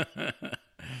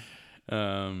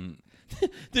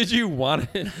 Did you want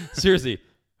it? Seriously,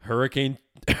 Hurricane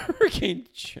what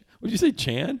did you say,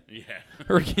 Chan? Yeah.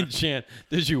 Hurricane Chan.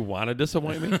 Did you want to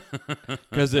disappoint me?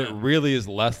 Because it really is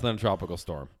less than a tropical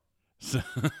storm.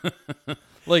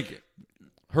 Like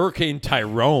Hurricane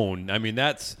Tyrone. I mean,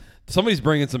 somebody's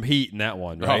bringing some heat in that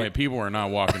one, right? Oh, people are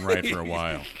not walking right for a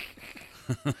while.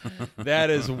 That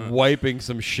is wiping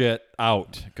some shit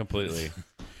out completely.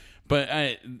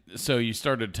 But so you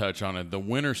started to touch on it. The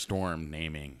winter storm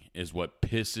naming is what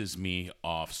pisses me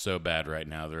off so bad right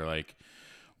now. They're like,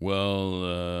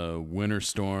 well, winter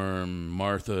storm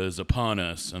Martha is upon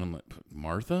us. And I'm like,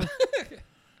 Martha?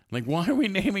 Like, why are we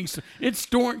naming? It's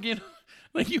storm.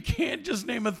 Like, you can't just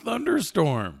name a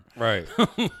thunderstorm. Right.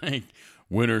 Like,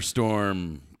 winter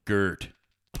storm Gert.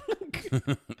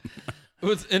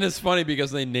 And it's funny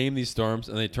because they name these storms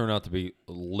and they turn out to be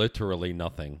literally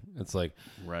nothing. It's like,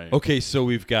 right. Okay, so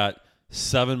we've got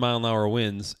 7-mile-an-hour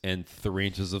winds and 3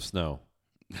 inches of snow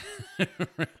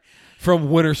from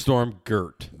Winter Storm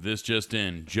Gert. This just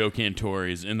in: Joe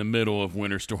Cantori's in the middle of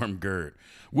Winter Storm Gert.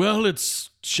 Well, it's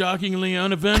shockingly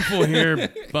uneventful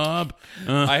here, Bob.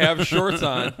 I have shorts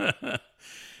on.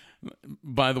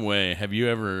 By the way, have you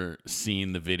ever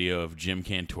seen the video of Jim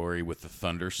Cantori with the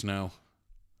thunder snow?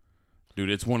 Dude,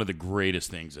 it's one of the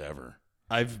greatest things ever.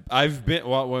 I've been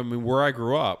where I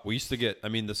grew up. We used to get. I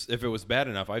mean, if it was bad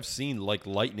enough, I've seen like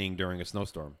lightning during a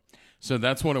snowstorm. So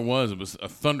that's what it was. It was a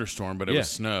thunderstorm, but it was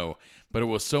snow. But it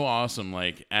was so awesome.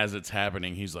 Like as it's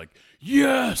happening, he's like,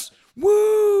 "Yes,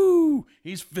 woo!"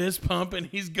 He's fist pumping.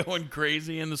 He's going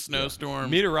crazy in the snowstorm.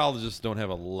 Meteorologists don't have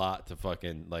a lot to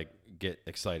fucking like get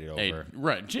excited over. Hey,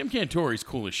 right. Jim Cantori's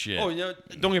cool as shit. Oh,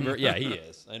 don't get me wrong. Yeah, he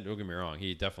is. And don't get me wrong.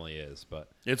 He definitely is.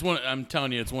 But I'm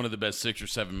telling you, it's one of the best 6 or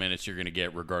 7 minutes you're going to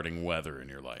get regarding weather in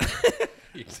your life.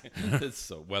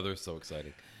 Weather's so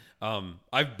exciting.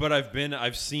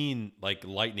 I've seen like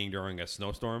lightning during a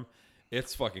snowstorm.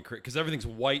 It's fucking crazy because everything's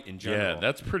white in general. Yeah,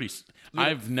 that's pretty.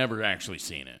 I've never actually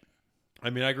seen it. I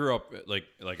mean, I grew up like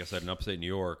I said in upstate New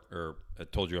York, or I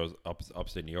told you I was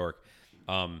upstate New York.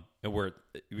 And where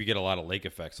we get a lot of lake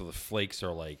effects, so the flakes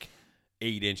are like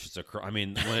 8 inches across. I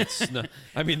mean, when it's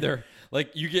they're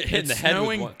like you get hit in the head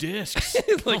with one. Discs.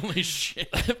 Like, holy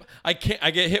shit! I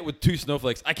get hit with 2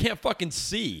 snowflakes. I can't fucking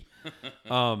see.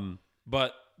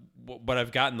 But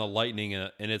I've gotten the lightning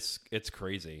and it's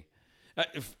crazy.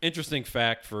 Interesting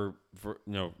fact for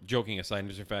joking aside,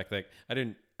 interesting fact that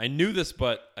I knew this,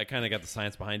 but I kind of got the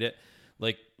science behind it.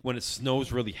 Like when it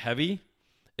snows really heavy,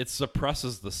 it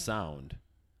suppresses the sound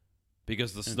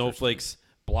because the snowflakes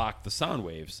block the sound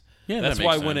waves. Yeah, that's that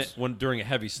why makes sense. when during a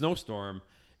heavy snowstorm,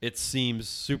 it seems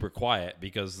super quiet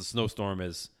because the snowstorm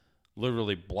is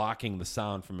literally blocking the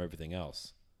sound from everything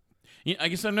else. Yeah, I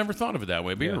guess I've never thought of it that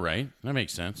way, but Yeah. you're right. That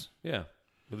makes sense. Yeah,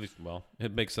 at least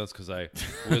it makes sense because I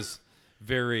was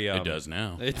very. It does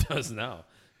now. It does now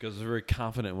because I was very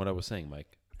confident in what I was saying,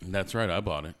 Mike. That's right. I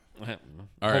bought it.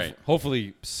 All right.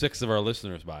 Hopefully, 6 of our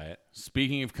listeners buy it.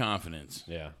 Speaking of confidence,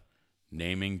 Yeah.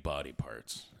 naming body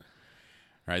parts.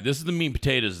 All right, this is the meat and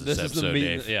potatoes of this episode,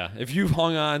 Dave. Yeah. If you've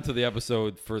hung on to the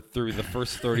episode through the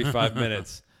first 35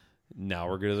 minutes, now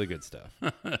we're good to the good stuff.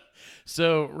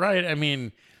 So, right, I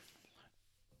mean,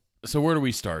 so where do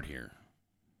we start here?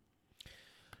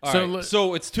 All right,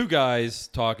 so it's 2 guys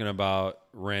talking about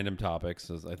random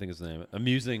topics, as I think is the name.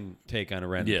 Amusing take on a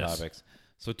random Yes. topics.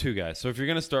 So 2 guys. So if you're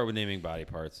going to start with naming body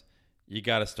parts, you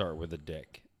got to start with a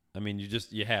dick. I mean,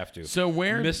 you have to. So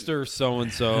where Mr.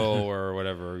 So-and-so or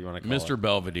whatever you want to call it. Mr.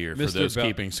 Belvedere for Mr. those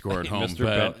keeping score at home.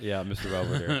 Mr.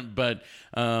 Belvedere. But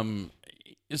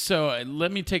so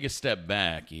let me take a step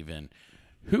back even.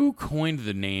 Who coined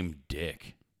the name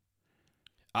Dick?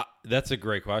 That's a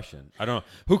great question. I don't know.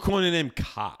 Who coined the name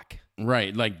cock?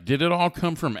 Right. Like, did it all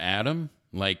come from Adam?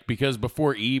 Like, because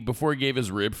before he gave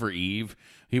his rib for Eve,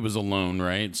 he was alone,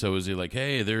 right? So is he like,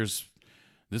 hey, this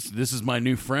is my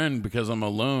new friend because I'm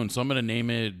alone, so I'm going to name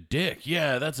it Dick.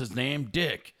 Yeah, that's his name,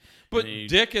 Dick. But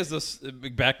Dick is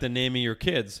back to naming your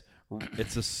kids.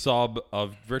 It's a sub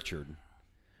of Richard.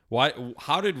 Why?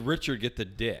 How did Richard get the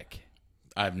Dick?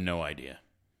 I have no idea.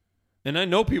 And I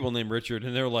know people named Richard,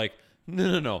 and they're like,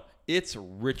 no, it's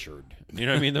Richard. You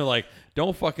know what I mean? They're like,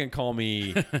 don't fucking call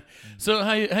me. So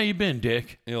how you been,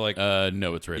 Dick? You're like,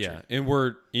 no, it's Richard. yeah,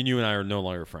 and you and I are no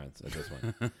longer friends at this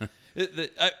point.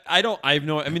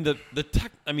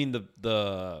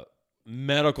 The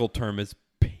medical term is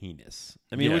penis.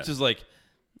 I mean, Yeah. which is like,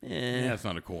 Yeah, that's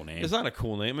not a cool name. it's not a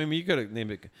cool name. I mean, you could have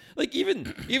named it like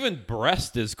even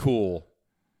breast is cool.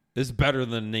 Is better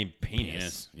than the name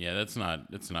penis. Yeah, that's not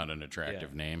an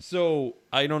attractive name. So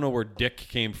I don't know where Dick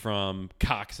came from.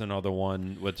 Cock's another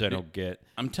one, which I don't get.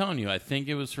 I'm telling you, I think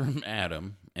it was from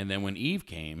Adam, and then when Eve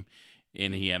came,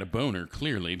 and he had a boner,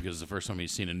 clearly, because the first time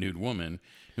he's seen a nude woman,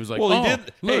 he was like, Well, he oh,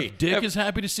 did- look, hey, Dick is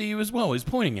happy to see you as well. He's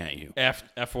pointing at you.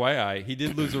 FYI, he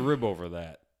did lose a rib over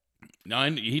that. No,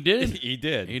 he did. He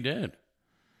did. He did.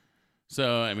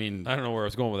 So, I mean, I don't know where I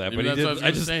was going with that, but he that's what I was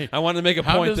did. gonna say. I wanted to make a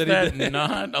how point does that he that did.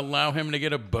 not allow him to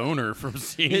get a boner from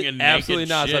seeing a naked Absolutely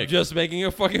not. So I'm chick? just making a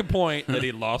fucking point that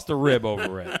he lost a rib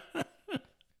over it.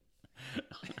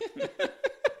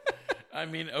 I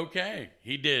mean, okay,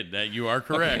 he did. That you are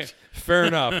correct. Fair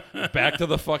enough. Back to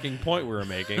the fucking point we were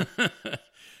making.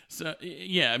 So,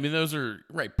 yeah, I mean, those are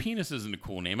right. Penis isn't a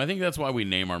cool name. I think that's why we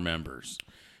name our members,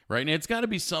 right? And it's got to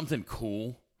be something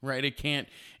cool, right? It can't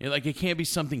be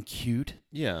something cute.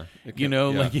 Yeah.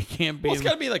 Like it can't be. Well, it's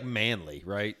got to be like manly,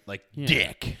 right? Like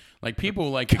dick. Like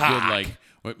people like a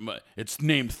good it's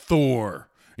named Thor.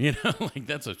 You know, like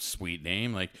that's a sweet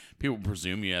name. Like people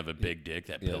presume you have a big dick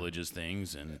that pillages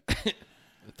things, and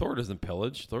Thor doesn't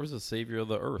pillage. Thor's the savior of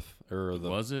the earth.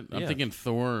 was it? I'm Yeah. thinking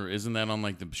Thor. Isn't that on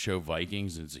like the show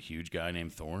Vikings? It's a huge guy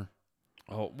named Thor.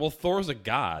 Oh well, Thor's a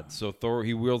god, so Thor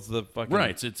he wields the fucking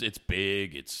Right. It's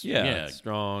big. It's it's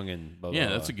strong and blah, blah, yeah.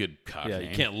 blah. That's a good cock yeah. name.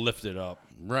 You can't lift it up.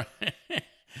 Right.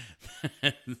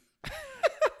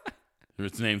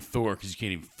 It's named Thor because you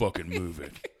can't even fucking move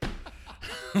it.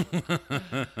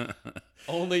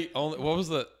 Only what's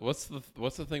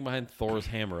the thing behind Thor's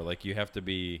hammer? Like you have to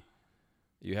be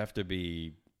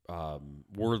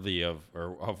worthy of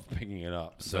picking it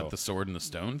up. Is that the sword and the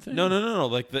stone thing? No.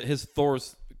 Like his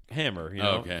Thor's hammer. You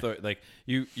know, okay. Like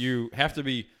you have to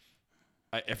be.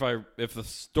 If the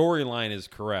storyline is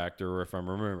correct, or if I'm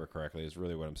remembering correctly, is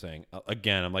really what I'm saying.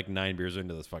 Again, I'm like 9 beers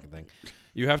into this fucking thing.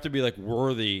 You have to be like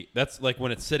worthy. That's like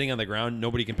when it's sitting on the ground,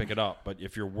 nobody can pick it up. But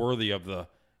if you're worthy of the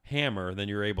hammer, then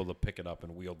you're able to pick it up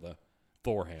and wield the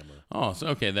Thor hammer. Oh, so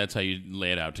okay, that's how you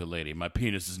lay it out to a lady. My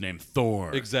penis is named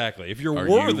Thor. Exactly. If you're Are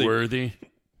worthy, you worthy?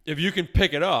 if you can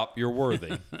pick it up, you're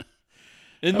worthy.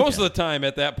 And most of the time,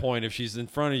 at that point, if she's in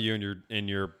front of you and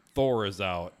your Thor is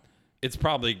out, it's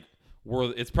probably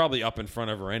up in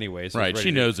front of her anyway. So Right.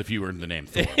 She knows if you were the name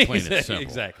Thor. Plain and simple.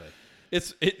 Exactly.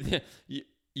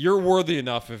 You're worthy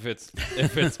enough if it's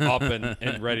up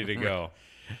and ready to go.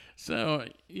 So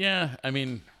yeah, I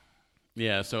mean,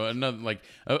 yeah. So another like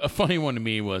a funny one to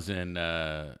me was in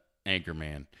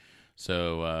Anchorman.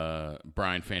 So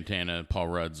Brian Fantana, Paul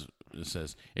Rudd's it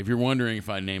says, if you're wondering if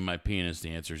I named my penis,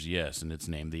 the answer is yes, and it's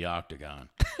named the Octagon.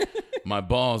 My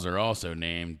balls are also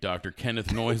named Dr. Kenneth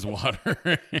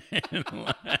Noisewater.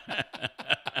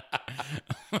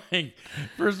 Like,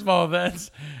 first of all,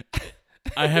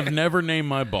 I have never named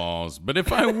my balls, but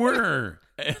if I were,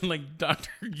 like Dr.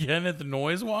 Kenneth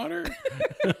Noisewater,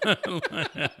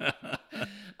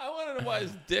 I want to know why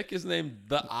his dick is named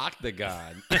the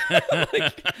Octagon.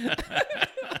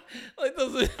 Like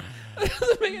doesn't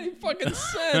make any fucking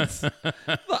sense.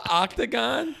 The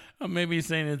Octagon? maybe he's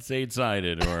saying it's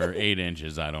 8-sided or 8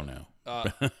 inches. I don't know.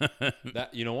 That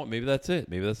you know what? Maybe that's it.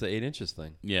 Maybe that's the 8 inches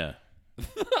thing. Yeah.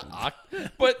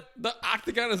 But the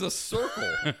Octagon is a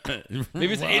circle.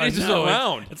 Maybe it's 8 inches no,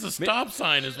 around. It's a stop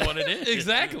sign is what it is.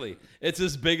 Exactly. It's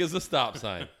as big as a stop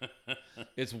sign.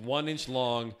 It's 1 inch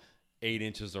long, 8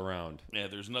 inches around. Yeah,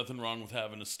 there's nothing wrong with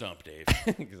having a stump, Dave.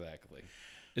 Exactly.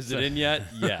 Is it in yet?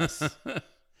 Yes.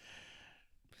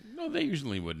 No, they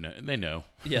usually would know. They know.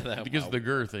 Yeah, because the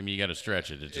girth, I mean, you got to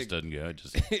stretch it. It just doesn't go.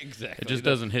 Exactly. It just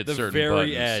doesn't hit the certain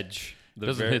very buttons. edge. It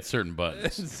doesn't hit certain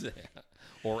buttons.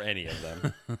 Or any of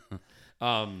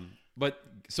them. But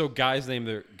so guys name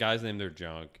their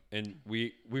junk, and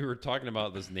we were talking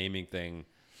about this naming thing,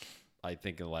 I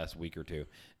think in the last week or two,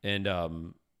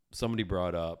 and somebody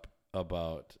brought up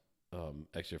about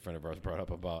actually a friend of ours brought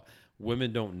up about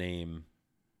women don't name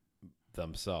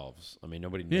themselves. I mean,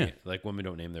 like women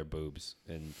don't name their boobs,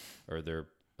 or their,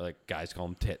 like, guys call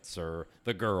them tits, or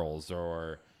the girls,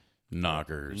 or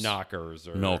Knockers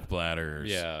or milk bladders.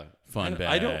 Yeah, fun bags.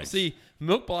 I don't see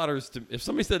milk bladders. If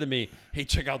somebody said to me, "Hey,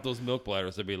 check out those milk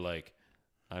bladders," I'd be like,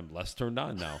 "I'm less turned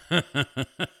on now."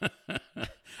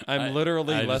 I'm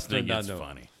literally I less just think turned on. it's now.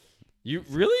 funny. You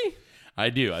really? I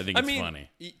do. I think it's funny.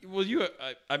 Well,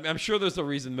 I'm sure there's a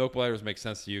reason milk bladders make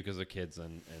sense to you because of kids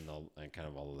and kind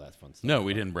of all of that fun stuff. No,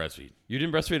 we didn't breastfeed. You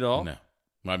didn't breastfeed at all? No.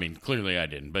 I mean, clearly I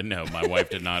didn't, but no, my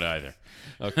wife did not either.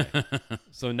 Okay.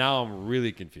 So now I'm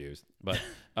really confused. But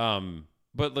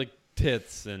like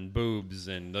tits and boobs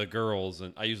and the girls,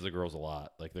 and I use the girls a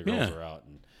lot. Like the girls are out,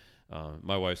 and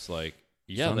my wife's like,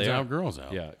 yeah, Sun's they are. out, girls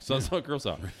out. Yeah, sun's out, girls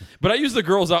out. But I use the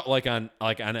girls out like on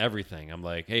everything. I'm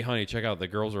like, hey, honey, check out the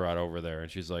girls are out over there, and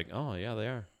she's like, oh yeah, they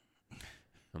are.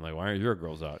 I'm like, why aren't your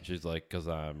girls out? She's like, because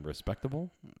I'm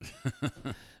respectable.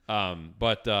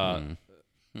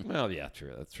 Well, yeah,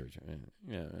 true. That's true.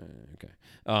 Yeah, okay.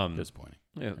 Disappointing.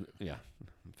 Yeah.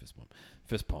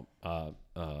 Fist pump.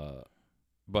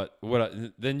 But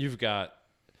then you've got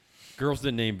girls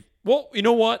that name. Well, you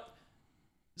know what?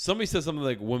 Somebody said something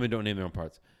like women don't name their own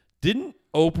parts. Didn't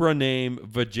Oprah name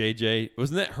vajayjay?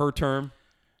 Wasn't that her term?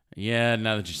 Yeah,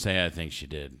 now that you say it, I think she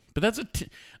did. But I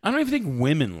don't even think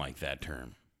women like that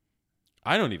term.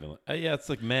 I don't even. Yeah, it's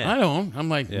like men. I don't. I'm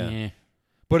like, yeah.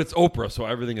 But it's Oprah, so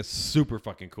everything is super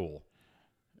fucking cool.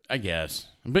 I guess.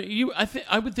 But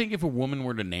I would think if a woman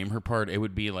were to name her part, it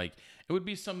would be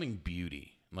something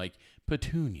beauty, like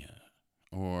Petunia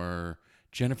or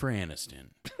Jennifer Aniston.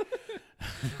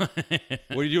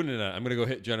 What are you doing tonight? I'm gonna go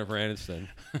hit Jennifer Aniston.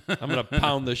 I'm gonna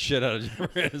pound the shit out of Jennifer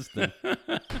Aniston.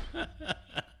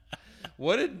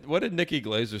 What did Nikki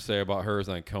Glaser say about hers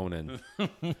on Conan?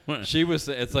 She was.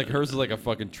 It's like hers is like a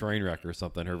fucking train wreck or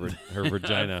something. Her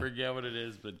vagina. I forget what it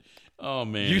is, but oh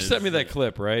man, you sent me that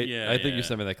clip, right? Yeah, I think you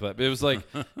sent me that clip. It was like,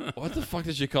 what the fuck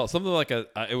did she call it? Something like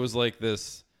it was like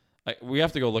this. We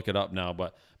have to go look it up now.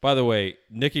 But by the way,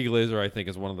 Nikki Glaser, I think,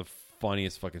 is one of the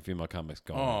funniest fucking female comics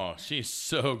going. Oh, she's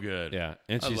so good. Yeah,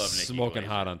 and she's love Nikki smoking Glaser.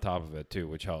 hot on top of it too,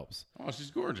 which helps. Oh,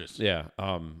 she's gorgeous. Yeah.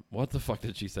 What the fuck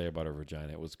did she say about her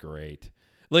vagina? It was great.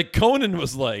 Like Conan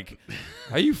was like,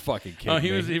 "Are you fucking kidding Oh, he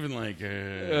me?" was even like,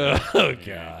 Oh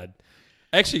God.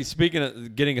 Actually, speaking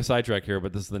of getting a sidetrack here,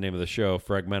 but this is the name of the show,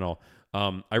 Fragmental.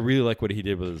 I really like what he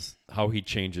did was how he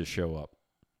changed his show up.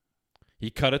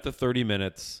 He cut it to 30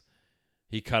 minutes.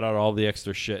 He cut out all the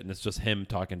extra shit, and it's just him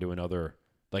talking to another,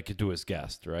 like to his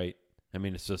guest, right? I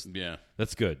mean, it's just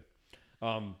that's good.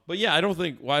 But yeah, I don't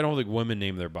think women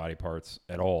name their body parts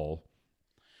at all.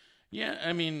 Yeah,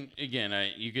 I mean, again,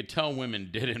 you could tell women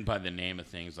didn't by the name of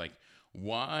things. Like,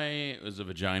 why was a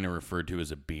vagina referred to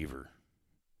as a beaver?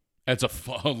 That's a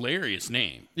hilarious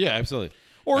name. Yeah, absolutely.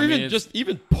 Or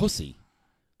even pussy.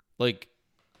 Like,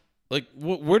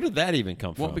 where did that even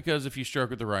come from? Well, because if you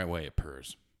stroke it the right way, it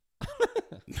purrs.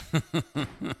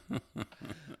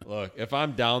 Look, if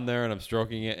I'm down there and I'm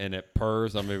stroking it and it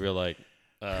purrs, I'm gonna be like,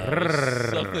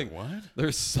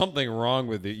 there's something wrong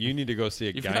with it. You need to go see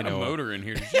a You've gyno. got a motor in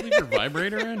here. Did you leave your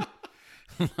vibrator in?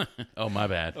 Oh, my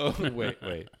bad. Oh,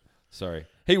 wait. Sorry.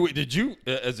 Hey, wait, did you,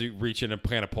 as you reach in and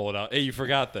kind of pull it out, hey, you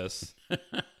forgot this.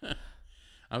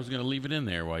 I was going to leave it in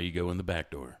there while you go in the back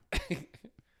door.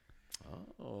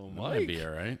 Oh, That Mike. might be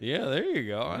all right. Yeah, there you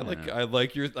go. I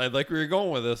like where you're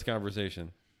going with this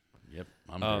conversation. Yep,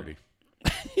 I'm dirty.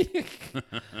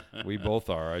 We both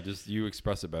are. You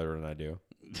express it better than I do.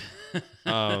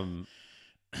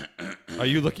 Are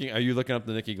you looking up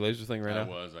the Nikki Glazer thing right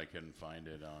now? I couldn't find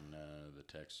it on the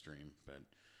text stream, but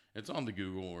it's on the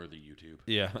Google or the YouTube.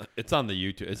 Yeah, it's on the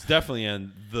YouTube. It's definitely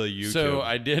on the YouTube. So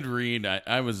I did read. I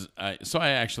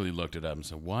actually looked it up and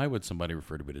said, why would somebody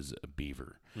refer to it as a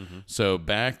beaver? Mm-hmm. So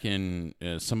back in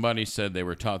somebody said they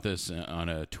were taught this on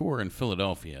a tour in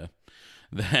Philadelphia,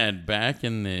 that back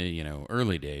in the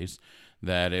early days,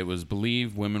 that it was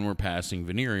believed women were passing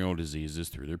venereal diseases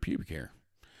through their pubic hair.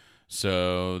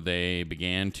 So they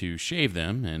began to shave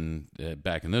them, and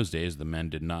back in those days, the men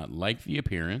did not like the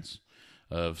appearance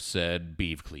of said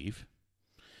beef cleave.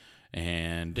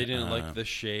 And they didn't like the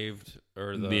shaved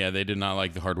or the... Yeah, they did not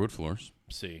like the hardwood floors.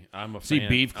 I'm a fan.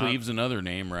 Beef cleave's another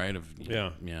name, right?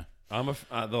 Yeah. I'm a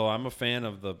fan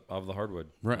of the hardwood.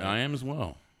 Right, I am as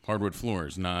well. Hardwood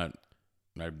floors, I'm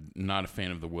not a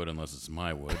fan of the wood unless it's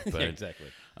my wood. But exactly.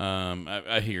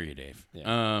 I hear you, Dave.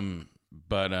 Yeah.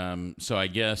 So I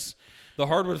guess the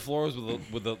hardwood floors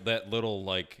with that little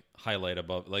like highlight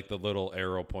above, like the little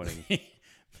arrow pointing,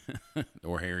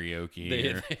 or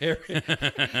karaoke.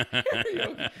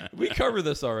 We covered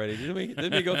this already, didn't we?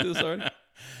 Didn't we go through this already?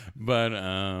 But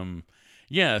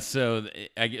yeah. So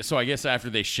I guess after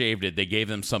they shaved it, they gave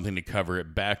them something to cover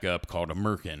it back up called a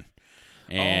merkin.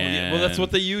 And well, that's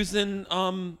what they use in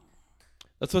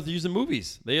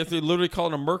movies. They have to literally call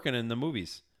it a merkin in the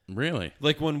movies. Really?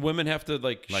 Like when women have to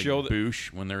like show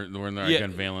boosh when they're like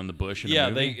unveiling the bush. In a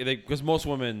movie? they because most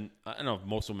women, I don't know if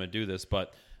most women do this,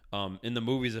 but in the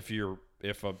movies, if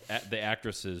the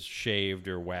actress is shaved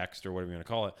or waxed or whatever you want to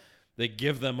call it, they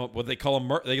give them what they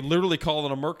call they literally call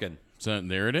it a merkin. So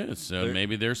there it is. So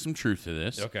maybe there's some truth to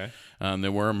this. Okay. They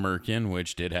wore a merkin,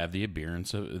 which did have the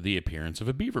appearance of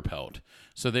a beaver pelt.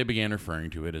 So they began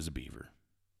referring to it as a beaver.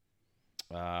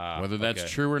 Whether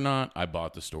that's true or not, I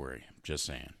bought the story. Just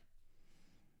saying.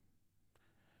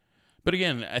 But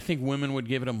again, I think women would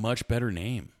give it a much better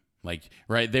name. Like,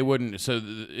 right? They wouldn't. So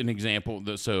an example.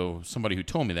 So somebody who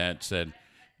told me that said,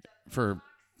 Sorry.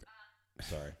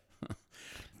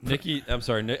 Nikki, I'm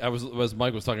sorry. As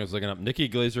Mike was talking, I was looking up. Nikki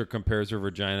Glazer compares her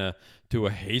vagina to a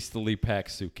hastily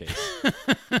packed suitcase.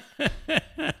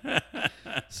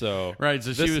 So right.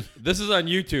 So this is on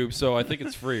YouTube, so I think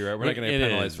it's free, right? We're not going to get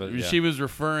penalized for it. Yeah. She was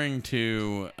referring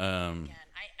to. I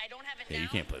don't have it now. You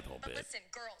can't play the whole bit. Listen,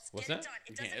 girls, what's get that?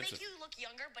 it done. It doesn't make you look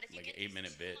younger, but if you get an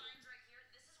 8-minute bit.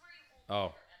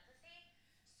 Oh.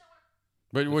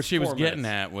 But what she was 4 getting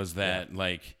minutes. at was that,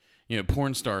 like,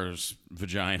 porn stars'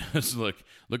 vaginas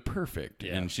look perfect,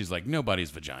 and she's like,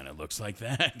 nobody's vagina looks like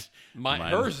that.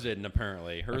 Hers didn't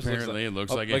apparently. Hers it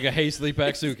looks like a hastily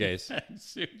packed suitcase.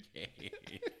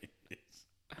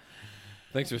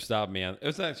 Thanks for stopping me on. It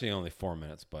was actually only 4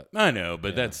 minutes, but I know,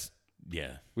 but that's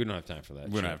we don't have time for that.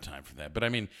 We don't have time for that. But I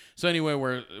mean, so anyway,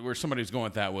 where somebody was going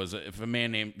with that was if a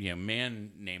man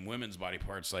named women's body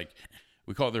parts, like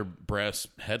we call their breasts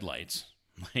headlights.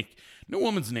 Like, no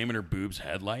woman's naming her boobs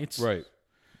headlights. Right.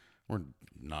 Or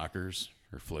knockers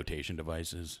or flotation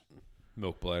devices.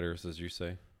 Milk bladders, as you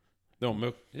say. No,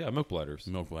 milk bladders.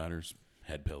 Milk bladders.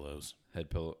 Head pillows.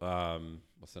 Head pillow.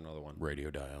 What's another one?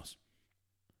 Radio dials.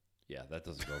 Yeah, that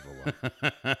doesn't go over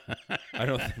well. I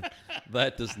don't think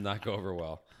that does not go over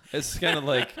well. It's kind of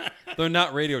like they're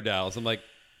not radio dials. I'm like,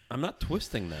 I'm not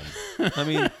twisting them. I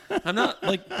mean, I'm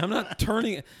not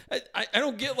turning. I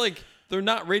don't get like they're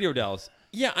not radio dials.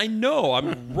 Yeah, I know.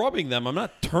 I'm rubbing them. I'm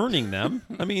not turning them.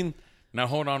 I mean, now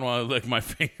hold on while I lick my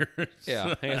fingers.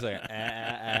 Yeah, hang on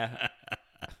a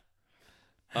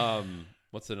second.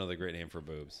 What's another great name for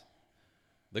boobs?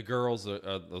 The girls are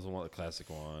those one, the classic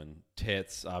one.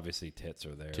 Tits, obviously, tits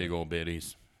are there. Tig old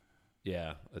bitties.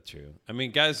 Yeah, that's true. I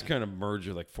mean, guys kind of merge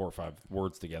like 4 or 5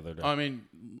 words together. I mean,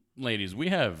 ladies, we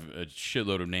have a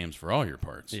shitload of names for all your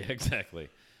parts. Yeah, exactly.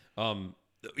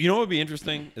 You know what would be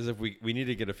interesting is if we need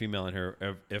to get a female in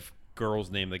here if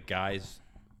girls name the guys'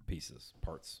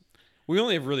 parts. We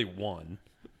only have really 1,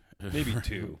 maybe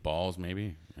 2. Balls,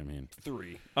 maybe. I mean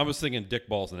 3. I was thinking dick,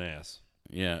 balls, and ass.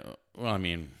 Yeah. Well, I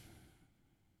mean,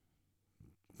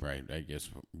 right. I guess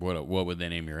what would they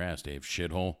name your ass, Dave?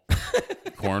 Shithole,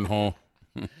 cornhole.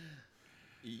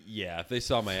 Yeah, if they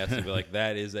saw my ass, they'd be like,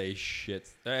 "That is a shit."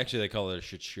 Actually, they call it a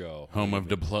shit show. Home of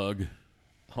the plug.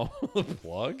 Home of the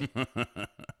plug.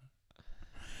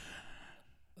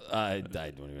 I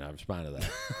don't even have to respond to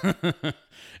that.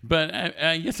 But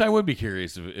I guess I would be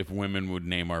curious if women would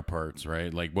name our parts,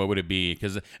 right? Like, what would it be?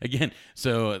 Because, again,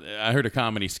 so I heard a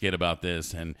comedy skit about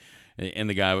this, and and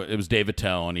the guy, it was Dave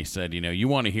Attell, and he said, you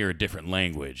want to hear a different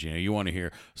language. You want to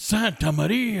hear Santa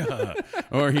Maria,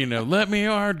 or let me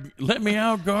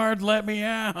out, guard, let me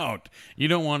out. You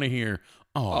don't want to hear,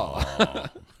 oh,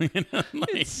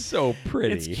 It's so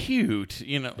pretty. It's cute,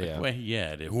 Yeah. Well,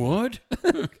 yeah, what?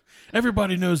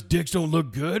 Everybody knows dicks don't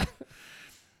look good.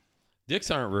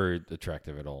 Dicks aren't very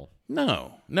attractive at all.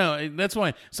 No, that's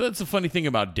why. So that's the funny thing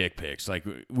about dick pics. Like,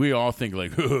 we all think,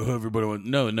 like, oh, everybody wants.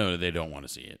 No, they don't want to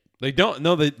see it. They don't.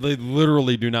 No, they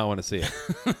literally do not want to see it.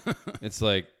 It's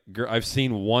like, I've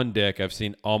seen one dick. I've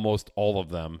seen almost all of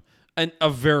them, and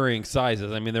of varying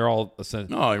sizes. I mean, they're all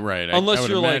essentially. Oh, right. Unless I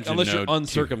you're would imagine you're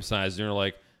uncircumcised, and you're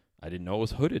like, I didn't know it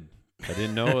was hooded. I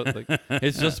didn't know it. Like,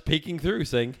 it's just peeking through,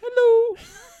 saying hello.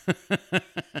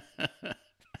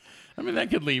 I mean,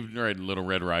 that could leave Little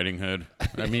Red Riding Hood.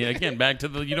 I mean, again, back to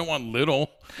you don't want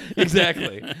little.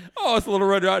 Exactly. Oh, it's Little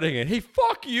Red Riding Hood. Hey,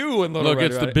 fuck you! And Look,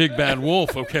 it's the big bad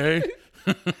wolf. Okay.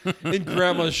 in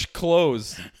grandma's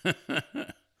clothes.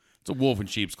 It's a wolf in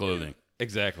sheep's clothing.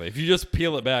 Exactly. If you just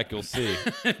peel it back, you'll see.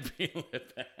 Peel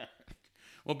it back.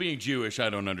 Well, being Jewish, I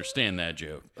don't understand that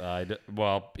joke. I'm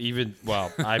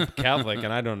Catholic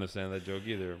and I don't understand that joke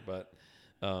either. But,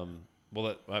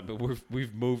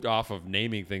 we've moved off of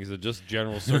naming things to just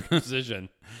general circumcision.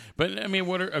 But I mean,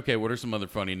 what are some other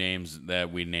funny names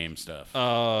that we name stuff?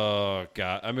 Oh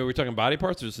God! I mean, we're talking body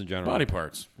parts or just in general? Body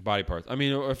parts. Body parts. I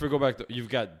mean, if we go back to you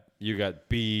got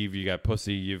beeve, you got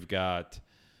pussy, you've got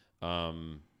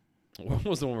what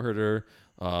was the one we heard her?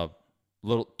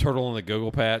 Little turtle in the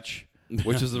Google patch.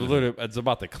 Which is it's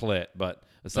about the clit, but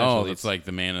essentially it's like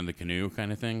the man in the canoe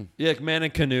kind of thing. Yeah, man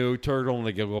in canoe, turtle in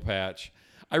the Giggle Patch.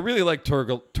 I really like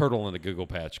turtle in the Giggle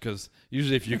Patch because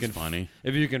usually if you can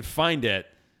find it,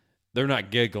 they're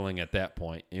not giggling at that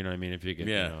point. You know what I mean? If you can,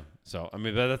 yeah. So I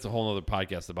mean that's a whole other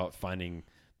podcast about finding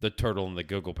the turtle in the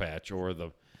Giggle Patch or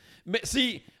the.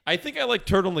 See, I think I like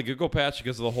turtle in the Giggle Patch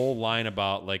because of the whole line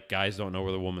about like guys don't know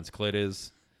where the woman's clit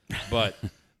is, but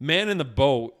man in the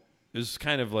boat. Is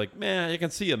kind of like, man, you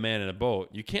can see a man in a boat.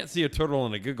 You can't see a turtle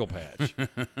in a Giggle Patch.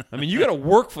 I mean, you got to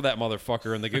work for that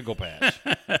motherfucker in the Giggle Patch.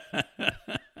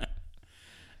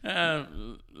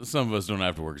 Some of us don't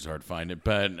have to work as hard to find it,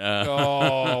 but...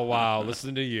 oh, wow.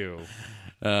 Listen to you.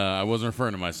 I wasn't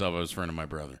referring to myself. I was referring to my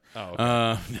brother. Oh, okay.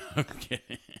 No, I'm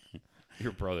kidding.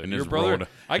 Your brother. And Your his brother. rolled-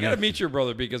 I got to meet your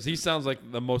brother because he sounds like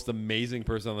the most amazing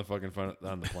person on the fucking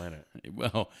on the planet.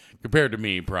 Well, compared to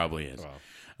me, he probably is.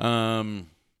 Wow.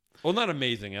 Well, not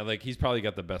amazing. He's probably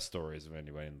got the best stories of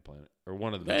anybody on the planet, or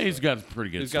one of the best. Yeah, he's stories. got pretty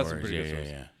good He's stories. got some pretty good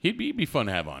stories. Yeah. He'd be fun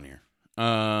to have on here.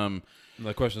 And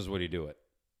the question is, would he do it?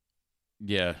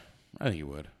 Yeah, I think he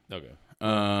would. Okay.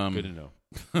 Good to know.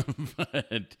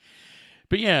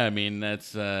 but yeah, I mean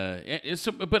that's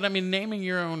but I mean naming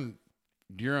your own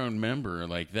member,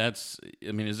 like that's,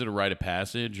 I mean, is it a rite of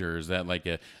passage or is that like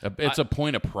a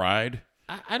point of pride?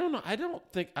 I don't know. I don't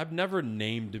think I've never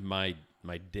named my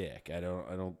dick. I don't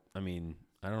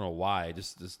know why.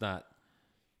 It's not.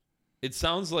 It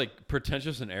sounds like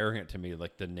pretentious and arrogant to me,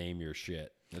 like to name your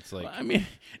shit. It's like, I mean,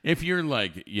 if you're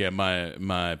like, yeah,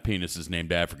 my penis is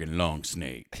named African long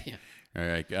snake. Yeah. All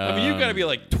right. I mean, you've got to be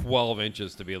like 12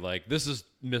 inches to be like, this is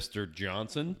Mr.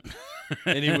 Johnson,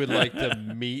 and he would like to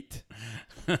meet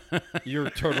your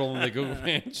turtle in the Google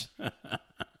Patch.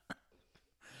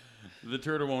 The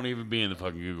turtle won't even be in the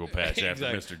fucking Google Patch after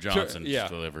Mr. Johnson's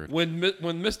delivered. When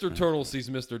Mr. Turtle sees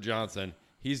Mr. Johnson,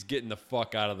 he's getting the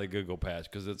fuck out of the Google Patch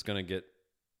because it's gonna get.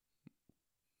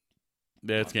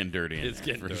 It's getting dirty. It's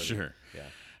getting for dirty. Sure. Yeah,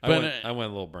 But I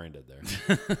went a little brain dead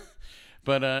there.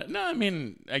 But no, I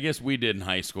mean, I guess we did in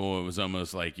high school. It was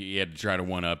almost like you had to try to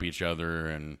one up each other,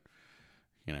 and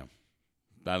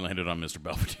I landed on Mr.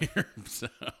 Belvedere. So.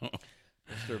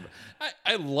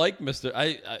 I like Mr.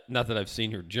 I not that I've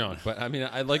seen your junk, but I mean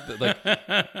I like that. Like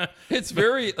it's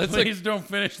very. It's Please like, don't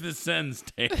finish the sentence,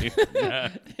 Dave.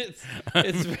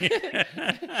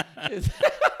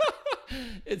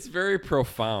 It's very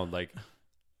profound. Like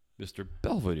Mr.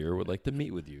 Belvedere would like to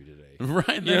meet with you today.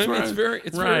 Right. That's right. It's very.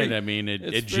 It's right. Very, I mean, it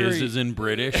jizzes in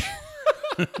British.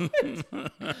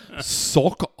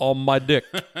 Suck on my dick.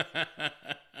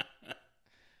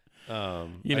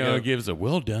 It gives a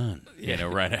well done.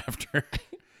 Right after.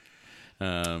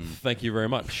 Thank you very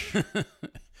much.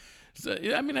 So,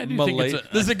 I mean, I do think it's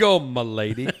does it go, my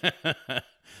lady?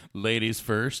 Ladies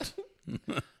first.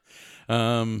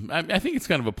 I think it's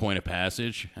kind of a point of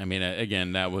passage. I mean,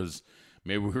 again, that was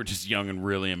maybe we were just young and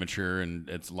really immature, and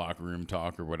it's locker room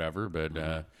talk or whatever. But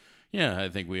I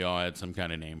think we all had some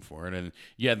kind of name for it, and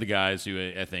you had the guys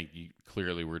who I think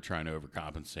clearly were trying to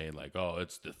overcompensate, like, oh,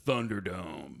 it's the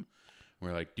Thunderdome.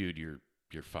 We're like, dude, you're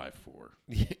 5'4".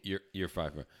 You're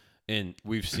 5'4". and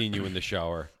we've seen you in the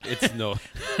shower. It's no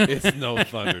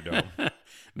Thunderdome.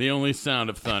 The only sound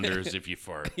of thunder is if you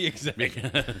fart. Exactly.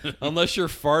 Unless you're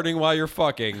farting while you're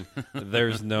fucking,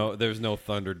 there's no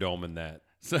Thunderdome in that.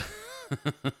 So,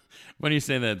 when you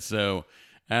say that, so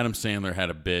Adam Sandler had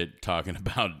a bit talking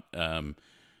about,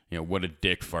 what a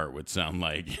dick fart would sound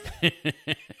like,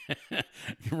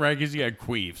 right? Because you got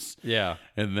queefs, Yeah.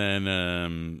 and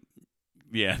then,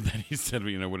 then he said,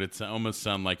 would it almost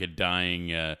sound like a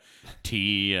dying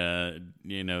tea,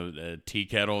 tea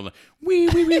kettle? Wee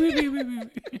wee wee wee wee wee wee.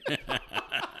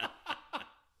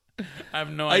 I have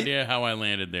no idea how I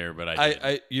landed there, but I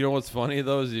did. You know what's funny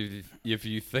though is if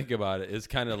you think about it, it's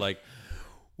kind of like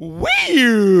because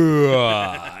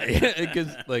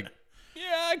like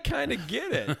I kind of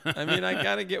get it. I mean, I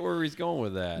gotta get where he's going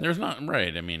with that. There's not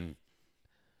right. I mean,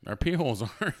 our pee holes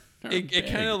aren't it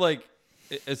kind of like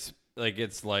it's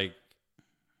like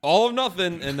all of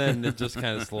nothing, and then it just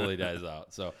kind of slowly dies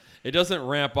out. So it doesn't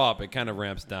ramp up; it kind of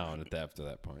ramps down after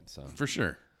that point. So for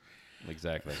sure,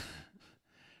 exactly.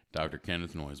 Dr.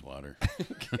 Kenneth Noisewater.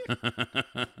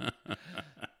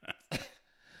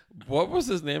 What was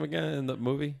his name again in the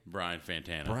movie? Brian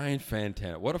Fantana. Brian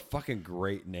Fantana. What a fucking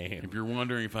great name. If you're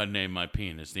wondering if I'd name my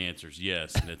penis, the answer is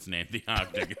yes, and it's named the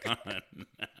Octagon.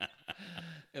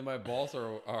 And my balls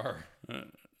are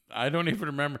I don't even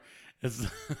remember. It's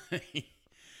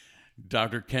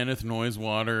Dr. Kenneth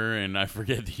Noisewater, and I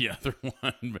forget the other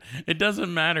one. But it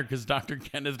doesn't matter because Dr.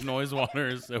 Kenneth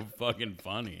Noisewater is so fucking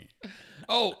funny.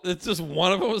 Oh, it's just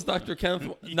one of them was Dr. Kenneth,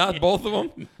 not both of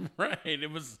them? Right.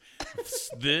 It was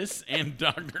this and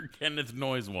Dr. Kenneth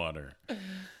Noisewater.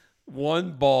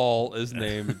 One ball is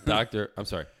named Dr. I'm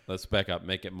sorry. Let's back up.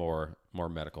 Make it more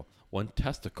medical. One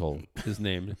testicle is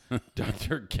named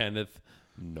Dr. Kenneth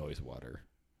Noisewater.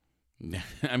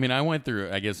 I mean, I went through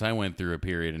a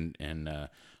period in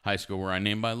high school where I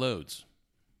named my loads.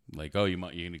 Like, oh, you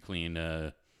going to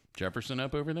clean Jefferson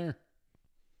up over there?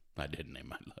 I didn't name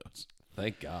my loads.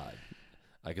 Thank God.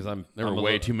 Because there were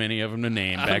way too many of them to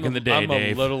name back in the day, Dave.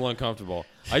 I'm a little uncomfortable.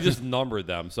 I just numbered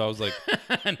them, so I was like...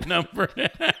 Numbered?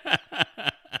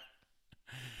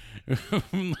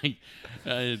 Like,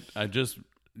 I just...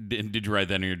 Did you write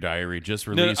that in your diary? Just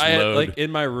release I had, load. like, in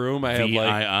my room, I had VII.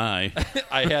 I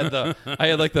had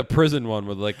like the prison one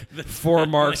with like 4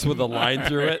 marks with a line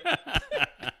through it.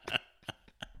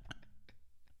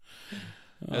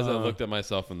 As I looked at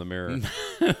myself in the mirror.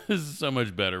 This is so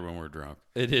much better when we're drunk.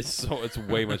 It's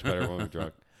way much better when we're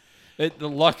drunk.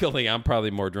 Luckily, I'm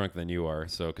probably more drunk than you are,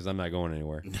 so because I'm not going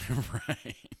anywhere.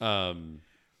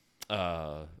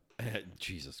 Right.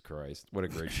 Jesus Christ, what a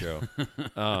great show.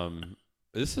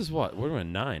 This is what are we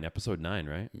on 9, episode 9,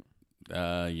 right?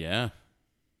 Yeah.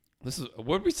 This is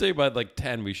what did we say by like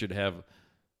 10 we should have.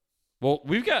 Well,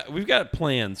 we've got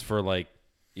plans for like,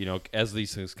 as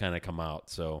these things kind of come out.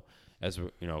 So as we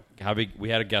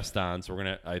had a guest on, so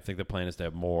I think the plan is to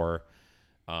have more.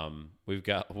 We've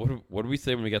got what did we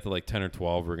say when we got to like 10 or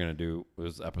 12 we're gonna do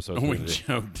those episodes? We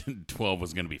joked 12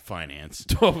 was gonna be finance.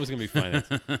 12 was gonna be finance.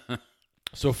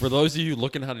 So for those of you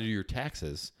looking how to do your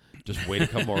taxes, just wait a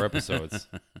couple more episodes,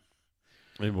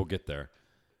 and we'll get there.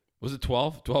 Was it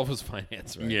 12? 12 was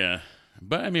finance, right? Yeah,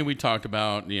 but I mean, we talked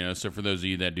about so for those of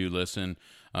you that do listen,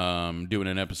 doing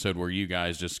an episode where you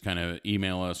guys just kind of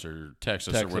email us or text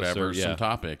us or whatever some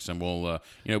topics, and we'll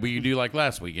we can do like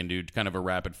last week and do kind of a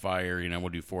rapid fire. We'll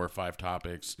do 4 or 5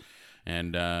 topics,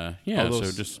 and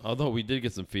although we did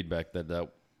get some feedback but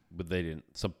they didn't.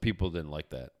 Some people didn't like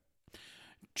that.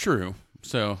 True.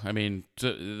 So, I mean,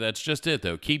 that's just it,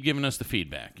 though. Keep giving us the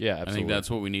feedback. Yeah, absolutely. I think that's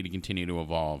what we need to continue to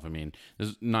evolve. I mean,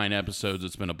 there's 9 episodes.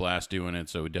 It's been a blast doing it,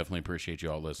 so we definitely appreciate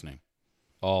you all listening.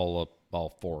 All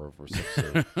 4 or 6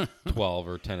 or 12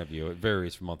 or 10 of you. It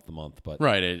varies from month to month. But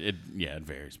right. It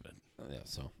varies. But yeah,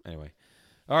 so anyway.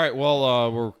 All right,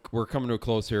 well, we're coming to a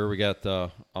close here. We got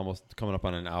almost coming up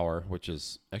on an hour, which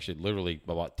is actually literally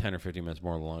about 10 or 15 minutes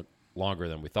more longer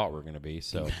than we thought we were going to be.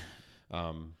 So,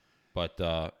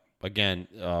 again,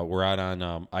 we're out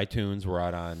on iTunes. We're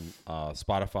out on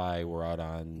Spotify. We're out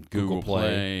on Google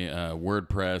Play.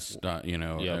 WordPress.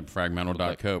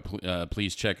 Fragmental.co.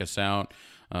 Please check us out.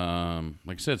 Like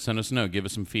I said, send us a note. Give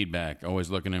us some feedback. Always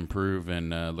looking to improve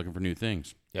and looking for new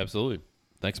things. Absolutely.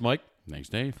 Thanks, Mike. Thanks,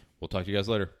 Dave. We'll talk to you guys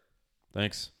later.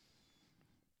 Thanks.